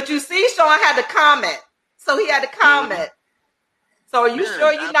 But you see, Sean had to comment, so he had to comment. So are you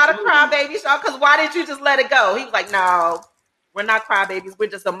sure you're not a crybaby, Sean? Because why didn't you just let it go? He was like, no, we're not crybabies. We're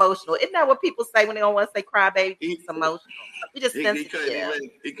just emotional. Isn't that what people say when they don't want to say crybaby? It's emotional. We just sensitive.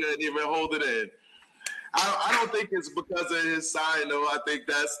 He couldn't even hold it in. I don't think it's because of his sign, though. I think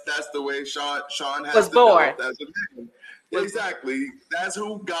that's the way Sean has was born. Exactly. That's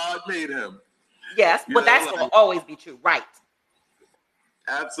who God made him. Yes, but that's going to always be true, right?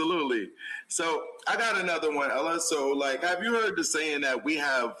 Absolutely. So I got another one, Ella. So, like, have you heard the saying that we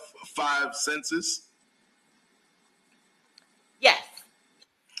have 5 senses? Yes.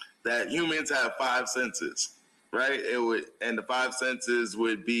 That humans have 5 senses, right? And the 5 senses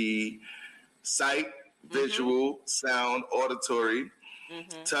would be sight, visual, sound, auditory,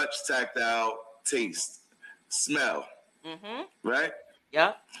 touch, tactile, taste, smell, right?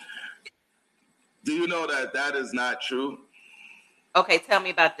 Yep. Do you know that is not true? Okay, tell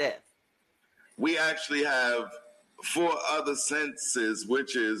me about this. We actually have 4 other senses,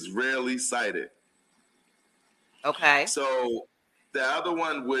 which is rarely cited. Okay. So the other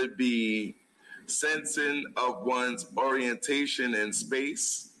one would be sensing of one's orientation in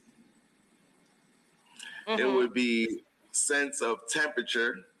space. It would be sense of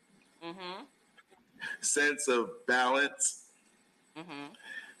temperature, sense of balance,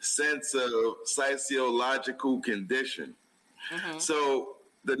 sense of sociological condition. So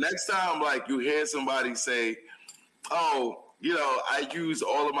the next time, like, you hear somebody say, oh, I use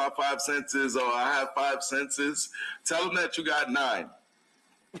all of my 5 senses, or I have 5 senses, tell them that you got 9.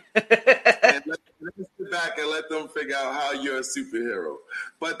 And let them sit back and let them figure out how you're a superhero.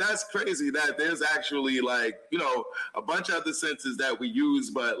 But that's crazy that there's actually, like, a bunch of other senses that we use,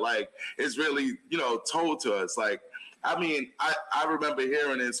 but, like, it's really, told to us. Like, I mean, I remember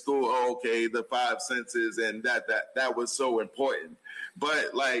hearing in school, oh, okay, the 5 senses, and that was so important.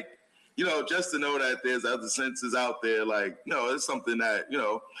 But, like, just to know that there's other senses out there, like, it's something that,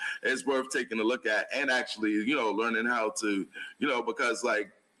 is worth taking a look at and actually, learning how to, because,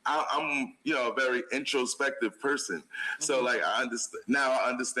 like, I'm a very introspective person. So, like, I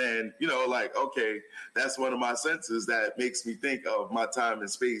understand, like, okay, that's one of my senses that makes me think of my time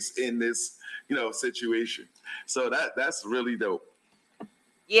and space in this, situation. So that's really dope.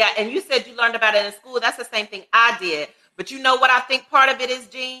 Yeah, and you said you learned about it in school. That's the same thing I did. But you know what I think part of it is,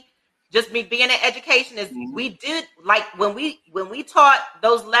 Gene? just me being in education is we did like when we taught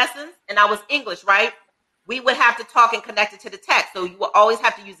those lessons, and I was English, right? We would have to talk and connect it to the text. So you will always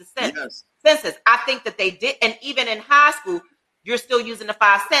have to use the senses. I think that they did, and even in high school, you're still using the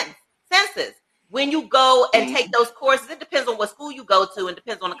 5 senses. When you go and take those courses, it depends on what school you go to and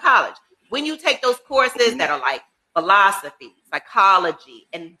depends on the college. When you take those courses that are like philosophy, psychology,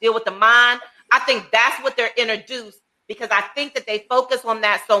 and deal with the mind, I think that's what they're introduced, because I think that they focus on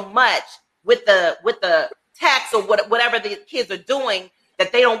that so much with the text or whatever the kids are doing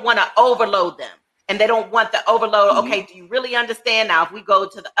that they don't want to overload them. And they don't want the overload. Okay, do you really understand now if we go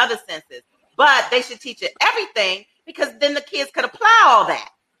to the other senses? But they should teach it everything, because then the kids could apply all that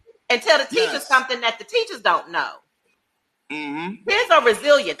and tell the teachers something that the teachers don't know. Kids are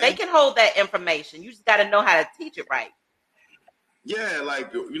resilient. They can hold that information. You just got to know how to teach it right. Yeah,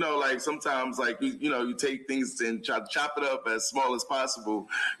 like, you know, like sometimes, like, you know, you take things and try to chop it up as small as possible,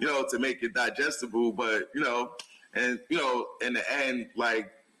 you know, to make it digestible. But, you know, and, you know, in the end, like,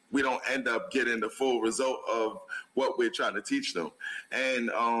 we don't end up getting the full result of what we're trying to teach them. And,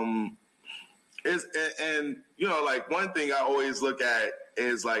 you know, like, one thing I always look at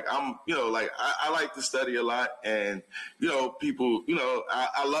is like, I'm, you know, like I like to study a lot, and, you know, people, you know,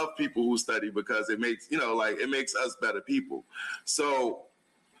 I love people who study, because it makes, you know, like, it makes us better people. So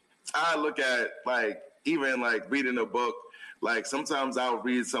I look at, like, even like reading a book, like sometimes I'll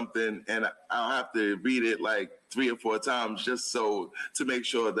read something and I'll have to read it like 3 or 4 times just so to make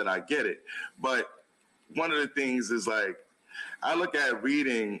sure that I get it. But one of the things is, like, I look at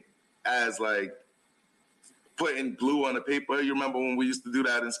reading as like putting glue on the paper. You remember when we used to do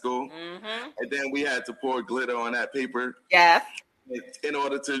that in school? And then we had to pour glitter on that paper. Yes. In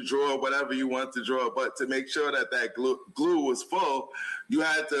order to draw whatever you want to draw. But to make sure that that glue was full, you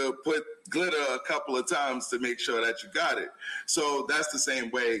had to put glitter a couple of times to make sure that you got it. So that's the same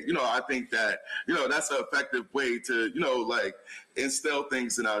way, you know, I think that, you know, that's an effective way to, you know, like, instill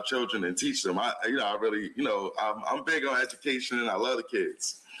things in our children and teach them. I really, you know, I'm big on education and I love the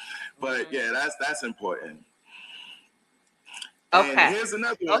kids. But yeah, that's important. Okay. And here's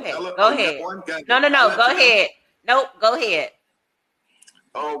another one. Go ahead. No. Go ahead. Nope. Go ahead.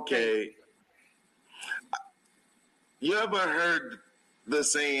 Okay. You ever heard the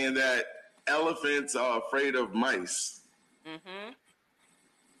saying that elephants are afraid of mice?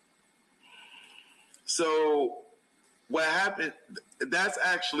 So what happened, that's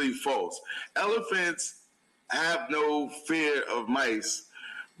actually false. Elephants have no fear of mice,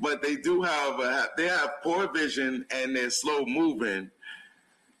 but they do have they have poor vision and they're slow moving.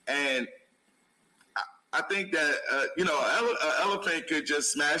 And I think that, you know, an elephant could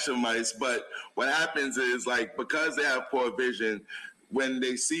just smash a mice, but what happens is, like, because they have poor vision, when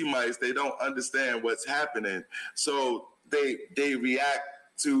they see mice, they don't understand what's happening. So they react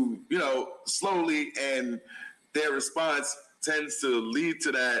to, you know, slowly, and their response tends to lead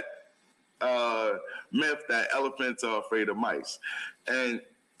to that myth that elephants are afraid of mice. And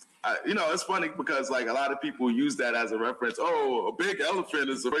you know, it's funny because, like, a lot of people use that as a reference. Oh, a big elephant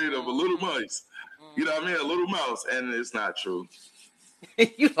is afraid of a little mice. You know what I mean? A little mouse. And it's not true.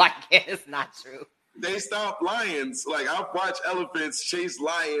 You like it? It's not true. They stop lions. Like, I've watched elephants chase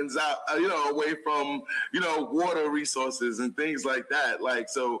lions out, you know, away from, you know, water resources and things like that. Like,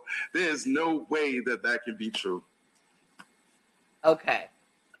 so there's no way that can be true. Okay.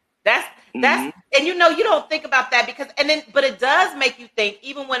 That's and, you know, you don't think about that but it does make you think,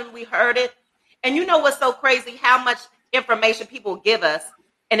 even when we heard it. And you know what's so crazy? How much information people give us,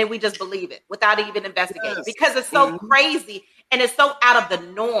 and then we just believe it without even investigating, because it's so crazy and it's so out of the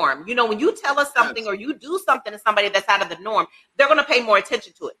norm. You know, when you tell us something or you do something to somebody that's out of the norm, they're going to pay more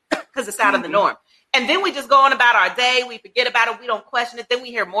attention to it because it's out of the norm. And then we just go on about our day. We forget about it. We don't question it. Then we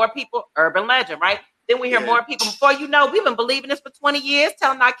hear more people, urban legend, right? Then we hear more people. Before you know, we've been believing this for 20 years,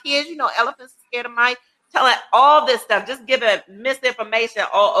 telling our kids, you know, elephants are scared of mice, telling all this stuff, just giving misinformation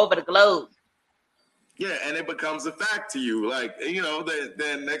all over the globe. Yeah, and it becomes a fact to you. Like, you know,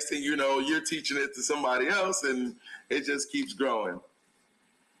 then next thing you know, you're teaching it to somebody else, and it just keeps growing.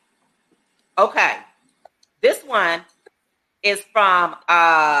 Okay. This one is from,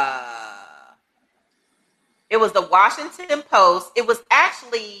 it was the Washington Post. It was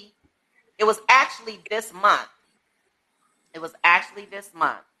actually this month.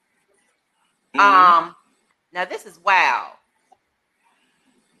 Now this is wow.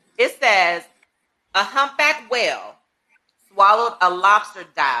 It says, a humpback whale swallowed a lobster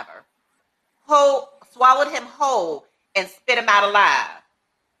diver, swallowed him whole, and spit him out alive.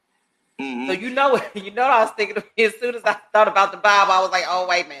 So you know what I was thinking of. As soon as I thought about the Bible, I was like, oh,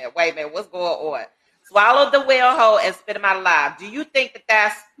 wait a minute, what's going on? swallowed the whale whole and spit him out alive. Do you think that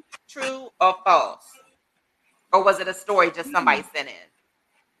that's true or false? Or was it a story just somebody sent in?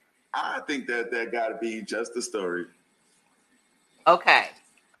 I think that got to be just a story. Okay.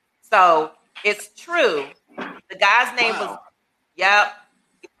 So it's true. The guy's name was, yep.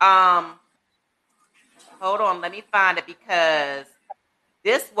 Hold on, let me find it because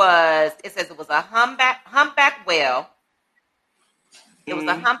it says it was a humpback whale. It was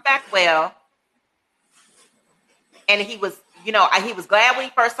a humpback whale. And he was glad when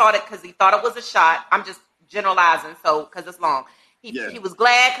he first saw it because he thought it was a shot. I'm just generalizing, so because it's long. He was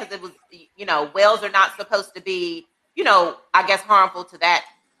glad because it was, whales are not supposed to be, I guess harmful to that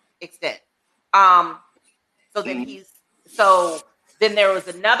extent. So then there was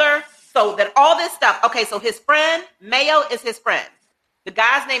another. So then all this stuff. Okay, so his friend Mayo is his friend. The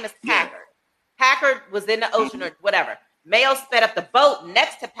guy's name is Packard. Packard was in the ocean or whatever. Mayo sped up the boat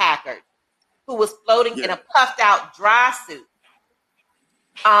next to Packard, who was floating in a puffed out dry suit.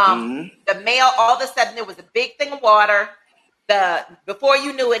 The male, all of a sudden, there was a big thing of water. Before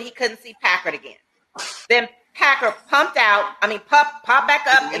you knew it, he couldn't see Packard again. Then Packard popped back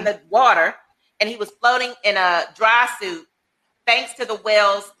up in the water, and he was floating in a dry suit thanks to the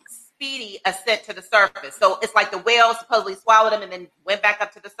whale's speedy ascent to the surface. So it's like the whale supposedly swallowed him and then went back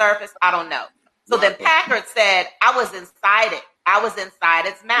up to the surface. I don't know. So then Packard said, I was inside it. I was inside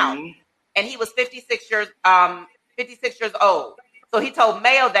its mouth. And he was 56 years old. So he told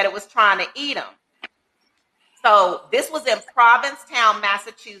Mayo that it was trying to eat him. So this was in Provincetown,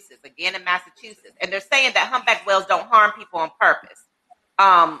 Massachusetts, again in Massachusetts. And they're saying that humpback whales don't harm people on purpose,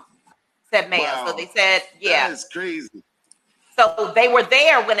 said Mayo. Wow. So they said, yeah. That is crazy. So they were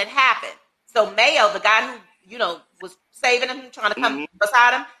there when it happened. So Mayo, the guy who, was saving him, trying to come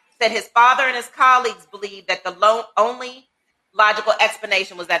beside him, said his father and his colleagues believed that the only logical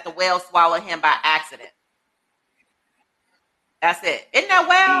explanation was that the whale swallowed him by accident. That's it. Isn't that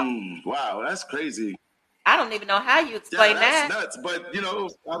wild? Wow, that's crazy. I don't even know how you explain that. That's nuts. But, when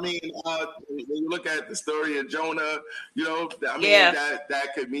you look at the story of Jonah, that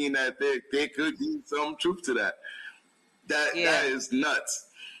could mean that there could be some truth to that. That is nuts.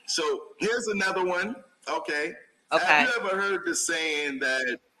 So here's another one. Okay. Have you ever heard the saying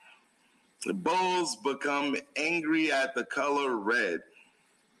that bulls become angry at the color red?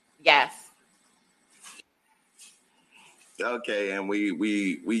 Yes. Okay, and we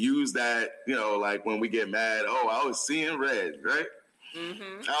use that, like when we get mad. Oh, I was seeing red, right?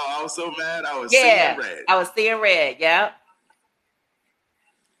 Oh, I was so mad, I was seeing red. I was seeing red. Yeah.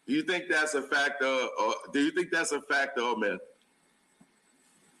 Do you think that's a factor, or do you think that's a factor or myth?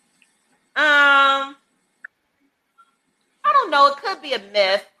 I don't know. It could be a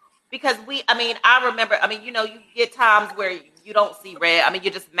myth because I remember. You get times where you don't see red.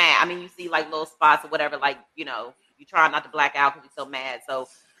 You're just mad. You see like little spots or whatever. Like you try not to black out because you're so mad. So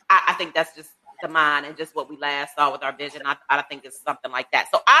I think that's just the mind and just what we last saw with our vision. I think it's something like that.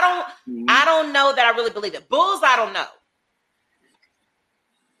 So I don't know that I really believe it. Bulls, I don't know.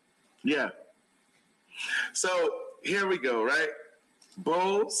 Yeah. So here we go, right?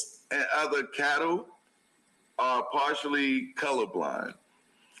 Bulls and other cattle are partially colorblind,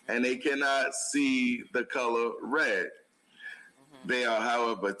 and they cannot see the color red. They are,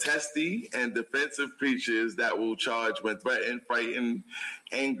 however, testy and defensive creatures that will charge when threatened, frightened,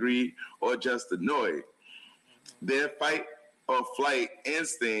 angry, or just annoyed. Their fight or flight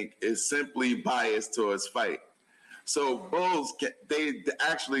instinct is simply biased towards fight. So bulls, they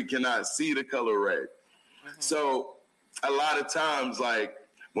actually cannot see the color red. So a lot of times, like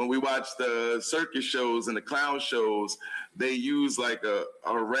when we watch the circus shows and the clown shows, they use like a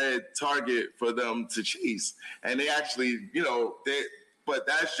red target for them to chase. And they actually, but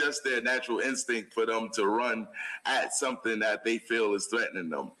that's just their natural instinct for them to run at something that they feel is threatening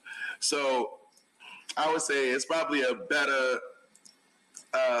them. So I would say it's probably a better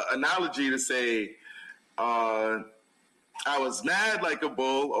analogy to say, I was mad like a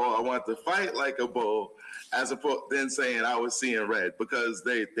bull, or I want to fight like a bull, as opposed to then saying I was seeing red, because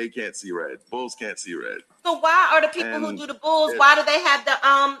they can't see red. Bulls can't see red. So why are the people who do the bulls, why do they have the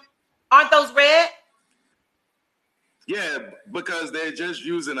aren't those red? Yeah, because they're just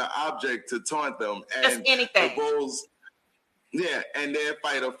using an object to taunt them. And just anything. The bulls, and their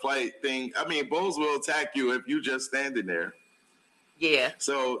fight or flight thing. Bulls will attack you if you just standing there. Yeah.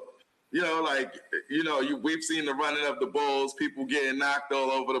 So, we've seen the running of the bulls, people getting knocked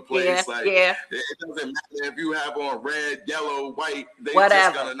all over the place. It doesn't matter if you have on red, yellow, white, they're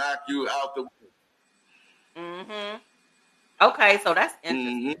just gonna knock you out the way. Okay, so that's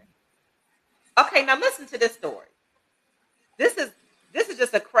interesting. Okay, now listen to this story. This is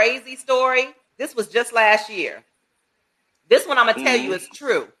just a crazy story. This was just last year. This one I'm gonna tell you is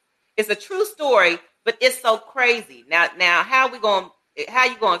true. It's a true story, but it's so crazy. Now, how you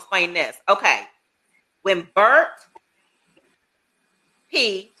gonna explain this? Okay, when Bert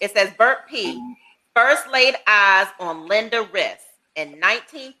P first laid eyes on Linda Riss in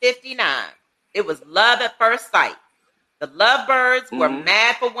 1959, it was love at first sight. The lovebirds were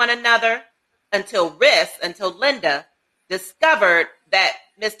mad for one another until Linda discovered that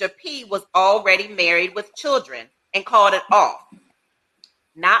Mr. P was already married with children and called it off.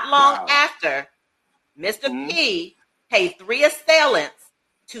 Not long after, Mr. P paid 3 assailants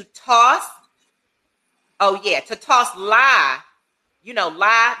to toss lye. You know,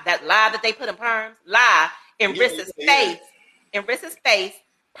 that lie that they put in perms, lie in Riss's face,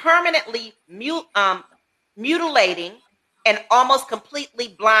 permanently mutilating and almost completely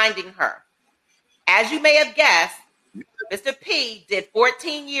blinding her. As you may have guessed, Mr. P did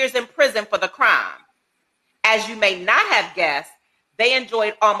 14 years in prison for the crime. As you may not have guessed, they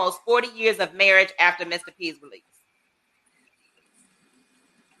enjoyed almost 40 years of marriage after Mr. P's release.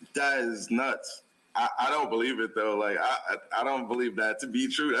 That is nuts. I don't believe it though. Like I don't believe that to be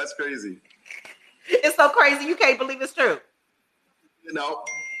true. That's crazy. It's so crazy you can't believe it's true. No,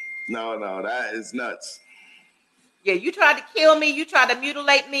 that is nuts. Yeah, you tried to kill me, you tried to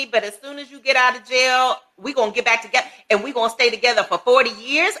mutilate me, but as soon as you get out of jail, we're going to get back together and we're going to stay together for 40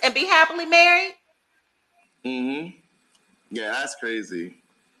 years and be happily married? Mm-hmm. Yeah, that's crazy.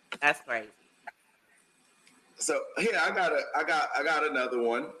 That's crazy. So here, I got another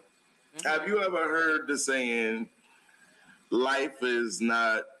one. Mm-hmm. Have you ever heard the saying, life is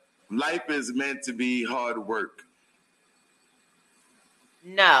meant to be hard work?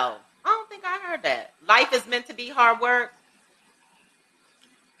 No, I don't think I heard that. Life is meant to be hard work?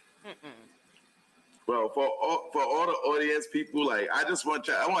 Mm-mm. Well, for all the audience people, like I want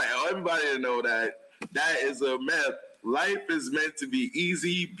everybody to know that is a myth. Life is meant to be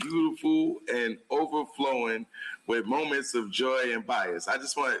easy, beautiful, and overflowing with moments of joy and bias. I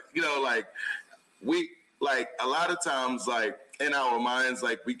just want, a lot of times, like in our minds,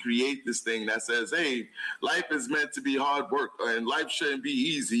 like we create this thing that says, hey, life is meant to be hard work and life shouldn't be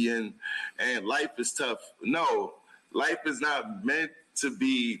easy and life is tough. No, life is not meant to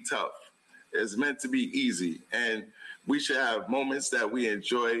be tough. It's meant to be easy. And we should have moments that we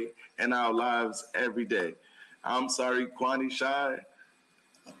enjoy in our lives every day. I'm sorry, Kwani Shai.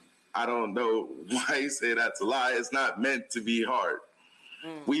 I don't know why you say that's a lie. It's not meant to be hard.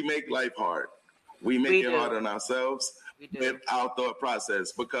 We make life hard. We make it hard on ourselves with our thought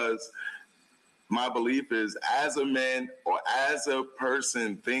process, because my belief is as a man or as a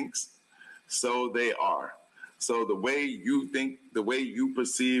person thinks, so they are. So the way you think, the way you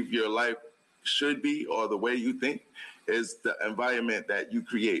perceive your life should be, or the way you think, is the environment that you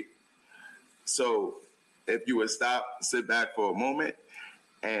create. So if you would sit back for a moment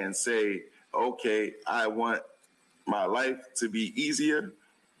and say, okay, I want my life to be easier,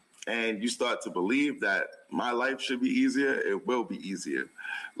 and you start to believe that my life should be easier, it will be easier.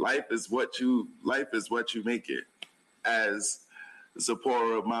 Life is what you make it, as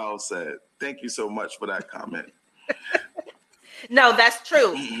Zipporah Miles said. Thank you so much for that comment. No, that's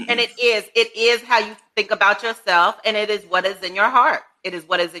true. And it is how you think about yourself, and it is what is in your heart. It is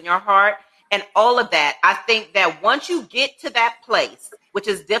what is in your heart. And all of that, I think that once you get to that place, which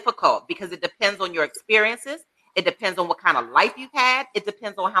is difficult because it depends on your experiences, it depends on what kind of life you've had, it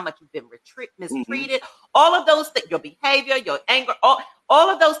depends on how much you've been mistreated, all of those things, your behavior, your anger, all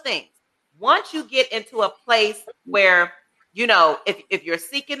of those things. Once you get into a place where, if you're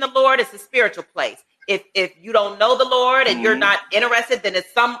seeking the Lord, it's a spiritual place. If you don't know the Lord and you're not interested, then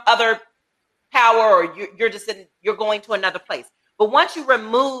it's some other power, or you're going to another place. But once you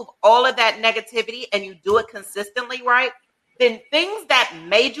remove all of that negativity and you do it consistently, right, then things that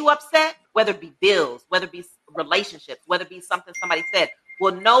made you upset, whether it be bills, whether it be relationships, whether it be something somebody said,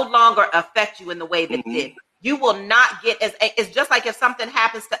 will no longer affect you in the way that it did. You will not get it's just like if something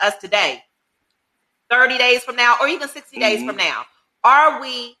happens to us today, 30 days from now, or even 60 days from now, are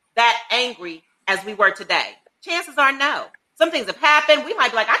we that angry as we were today? Chances are no. Some things have happened. We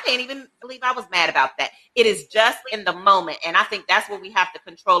might be like, I can't even believe I was mad about that. It is just in the moment. And I think that's where we have to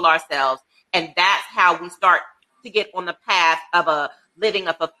control ourselves. And that's how we start to get on the path of living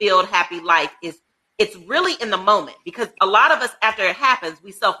a fulfilled, happy life. It's really in the moment, because a lot of us, after it happens,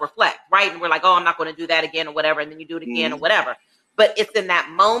 we self-reflect, right? And we're like, oh, I'm not going to do that again or whatever. And then you do it again or whatever. But it's in that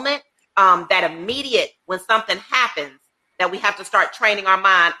moment, that immediate, when something happens, that we have to start training our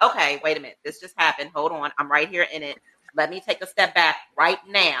mind. Okay, wait a minute. This just happened. Hold on. I'm right here in it. Let me take a step back right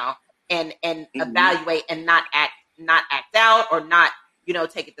now and evaluate and not act out or not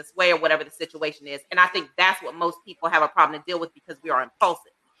take it this way or whatever the situation is. And I think that's what most people have a problem to deal with because we are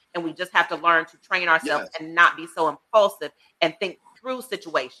impulsive. And we just have to learn to train ourselves and not be so impulsive and think through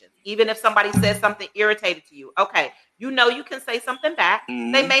situations. Even if somebody says something irritated to you, okay, you can say something back.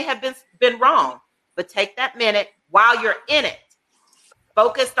 They may have been wrong, but take that minute while you're in it.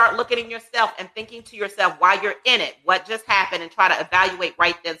 Focus, start looking at yourself and thinking to yourself while you're in it, what just happened, and try to evaluate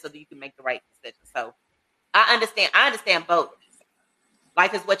right then so that you can make the right decision. So I understand both.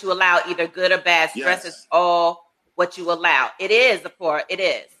 Life is what you allow, either good or bad. Stress is all what you allow. It is, of course, it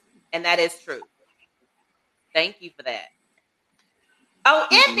is. And that is true. Thank you for that. Oh,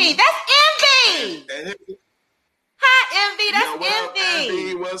 Envy, that's Envy. Hi, Envy, that's Envy.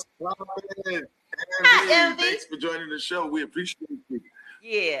 Envy, what's poppin'? Hi, Envy. Thanks for joining the show. We appreciate you.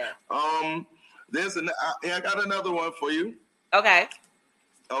 Yeah. I got another one for you. Okay.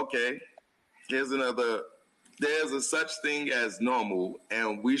 Here's another. There's a such thing as normal,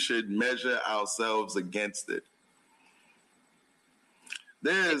 and we should measure ourselves against it.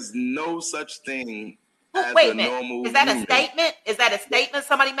 There is no such thing as a normal. Is that a statement? Is that a statement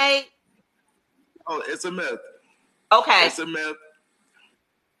somebody made? Oh, it's a myth. Okay. It's a myth.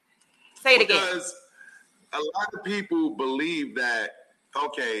 Say it again. Because a lot of people believe that,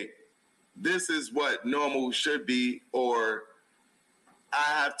 this is what normal should be, or I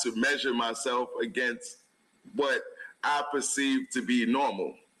have to measure myself against what I perceive to be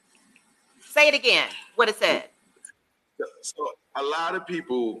normal. Say it again. What it said. So a lot of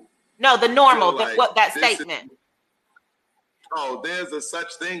people. No, the normal. That statement. There's a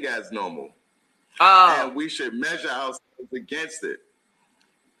such thing as normal. Oh. And we should measure ourselves against it.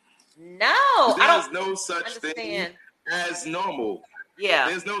 No, there's no such thing as normal. Yeah.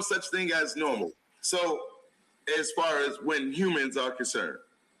 There's no such thing as normal. So as far as when humans are concerned,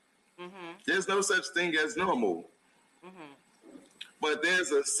 there's no such thing as normal. But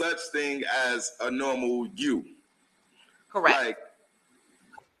there's a such thing as a normal you. Correct.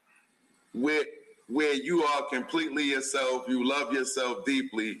 Like where you are completely yourself, you love yourself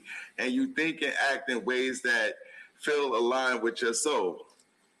deeply, and you think and act in ways that feel aligned with your soul.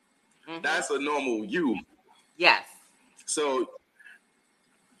 That's a normal you. Yes. So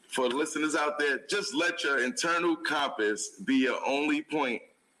for listeners out there, just let your internal compass be your only point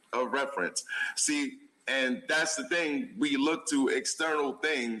of reference. See, and that's the thing. We look to external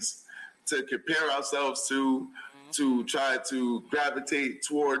things to compare ourselves to try to gravitate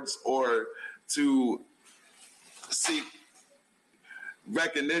towards or to seek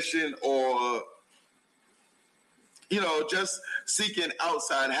recognition or, just seeking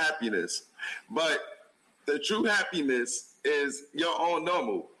outside happiness. But the true happiness is your own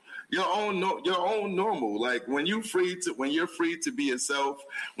normal. Your own normal. Like when you're free to be yourself,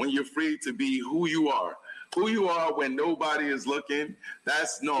 when you're free to be who you are when nobody is looking,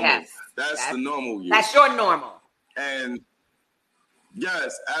 that's normal. Yes, that's the normal you. That's your normal. And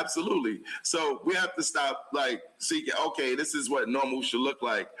yes, absolutely. So we have to stop seeking, this is what normal should look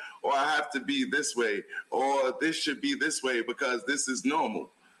like, or I have to be this way, or this should be this way because this is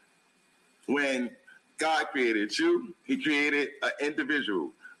normal. When God created you, he created an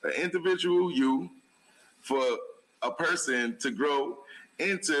individual you for a person to grow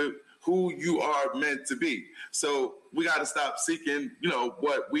into who you are meant to be. So we got to stop seeking,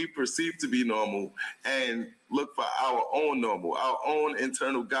 what we perceive to be normal and look for our own normal. Our own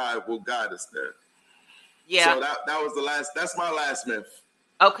internal guide will guide us there. Yeah. So that was that's my last myth.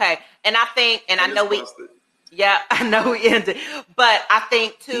 Okay. And I think, I know I know we ended, but I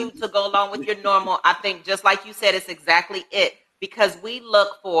think too, to go along with your normal, I think just like you said, it's exactly it. Because we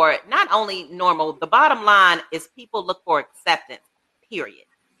look for not only normal, the bottom line is people look for acceptance, period.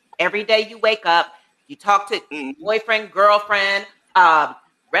 Every day you wake up, you talk to boyfriend, girlfriend,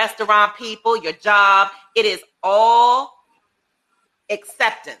 restaurant people, your job. It is all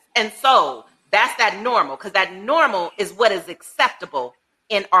acceptance. And so that's that normal, because that normal is what is acceptable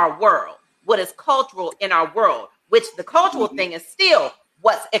in our world, what is cultural in our world, which the cultural thing is still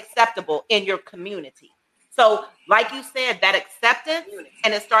what's acceptable in your community. So like you said, that acceptance,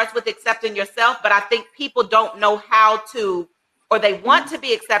 and it starts with accepting yourself, but I think people don't know how to, or they want to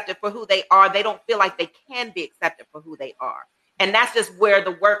be accepted for who they are. They don't feel like they can be accepted for who they are. And that's just where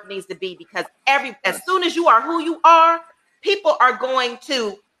the work needs to be, because as soon as you are who you are, people are going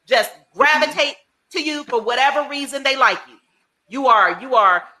to just gravitate to you for whatever reason they like you. You are,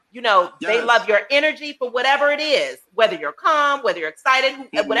 they love your energy for whatever it is, whether you're calm, whether you're excited,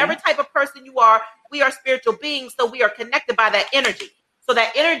 whatever type of person you are. We are spiritual beings, so we are connected by that energy. So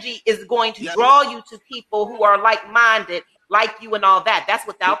that energy is going to draw you to people who are like-minded, like you and all that. That's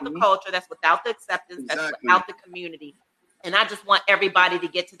without the culture. That's without the acceptance. That's without the community. And I just want everybody to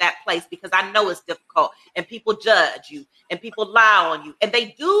get to that place because I know it's difficult and people judge you and people lie on you. And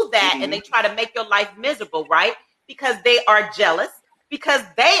they do that and they try to make your life miserable, right? Because they are jealous, because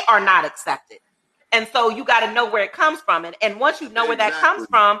they are not accepted. And so you got to know where it comes from. And once you know where that comes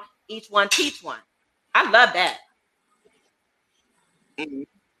from, each one teach one. I love that.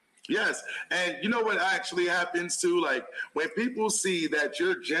 Yes. And you know what actually happens too? Like when people see that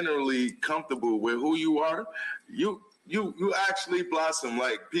you're generally comfortable with who you are, you actually blossom.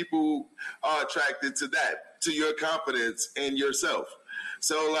 Like people are attracted to that, to your confidence in yourself.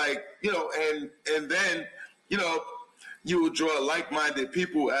 So like, you know, and then, you know, you will draw like-minded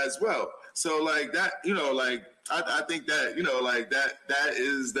people as well. So like that, you know, like I think that, you know, like that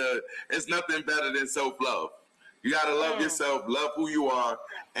is it's nothing better than self-love. You got to love yourself, love who you are,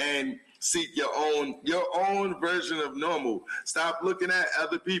 and seek your own version of normal. Stop looking at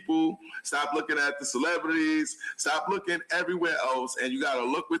other people. Stop looking at the celebrities. Stop looking everywhere else. And you got to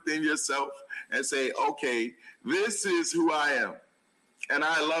look within yourself and say, okay, this is who I am. And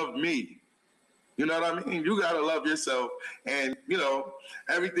I love me. You know what I mean? You got to love yourself. And, you know,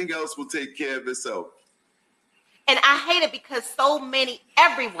 everything else will take care of itself. And I hate it because so many,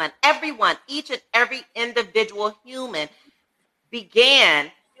 everyone, each and every individual human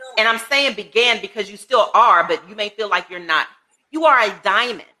began, and I'm saying began because you still are, but you may feel like you're not. You are a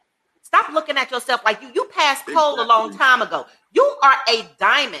diamond. Stop looking at yourself like you passed coal a long time ago. You are a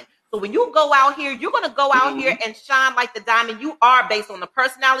diamond. So when you go out here, you're going to go out here and shine like the diamond you are based on the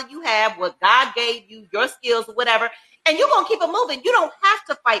personality you have, what God gave you, your skills, or whatever. And you're going to keep it moving. You don't have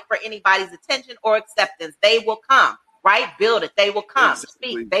to fight for anybody's attention or acceptance. They will come, right? Build it. They will come.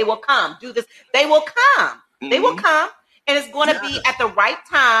 Exactly. Speak. They will come. Do this. They will come. They will come. And it's going to be at the right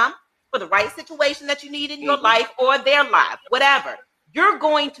time for the right situation that you need in your life or their life, whatever. You're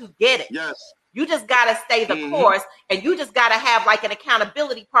going to get it. Yes. You just got to stay the course, and you just got to have like an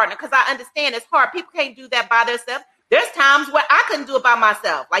accountability partner, because I understand it's hard. People can't do that by themselves. There's times where I couldn't do it by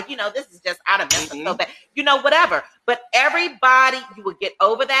myself. Like, you know, this is just out of mess up so bad, you know, whatever. But everybody, you will get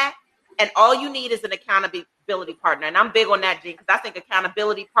over that. And all you need is an accountability partner. And I'm big on that, Gene, because I think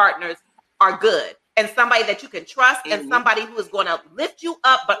accountability partners are good. And somebody that you can trust and somebody who is going to lift you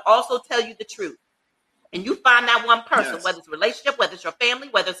up, but also tell you the truth. And you find that one person, whether it's a relationship, whether it's your family,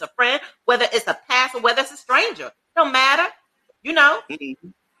 whether it's a friend, whether it's a pastor, whether it's a stranger. Don't matter. You know?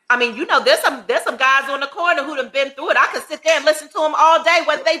 I mean, you know, there's some guys on the corner who done been through it. I could sit there and listen to them all day,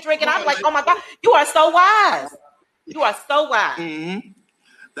 whether they drinking. I'm like, oh my God, you are so wise. You are so wise.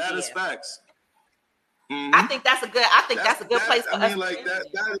 That is facts. I think that's a good place for us. I mean, like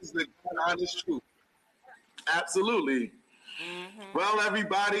that is the honest truth. Absolutely. Well,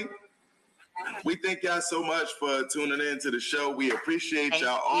 everybody, we thank y'all so much for tuning in to the show. We appreciate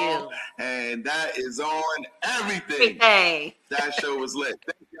y'all all. And that is on everything. That show was lit.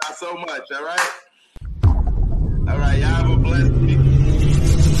 Thank y'all so much. All right. All right. Y'all have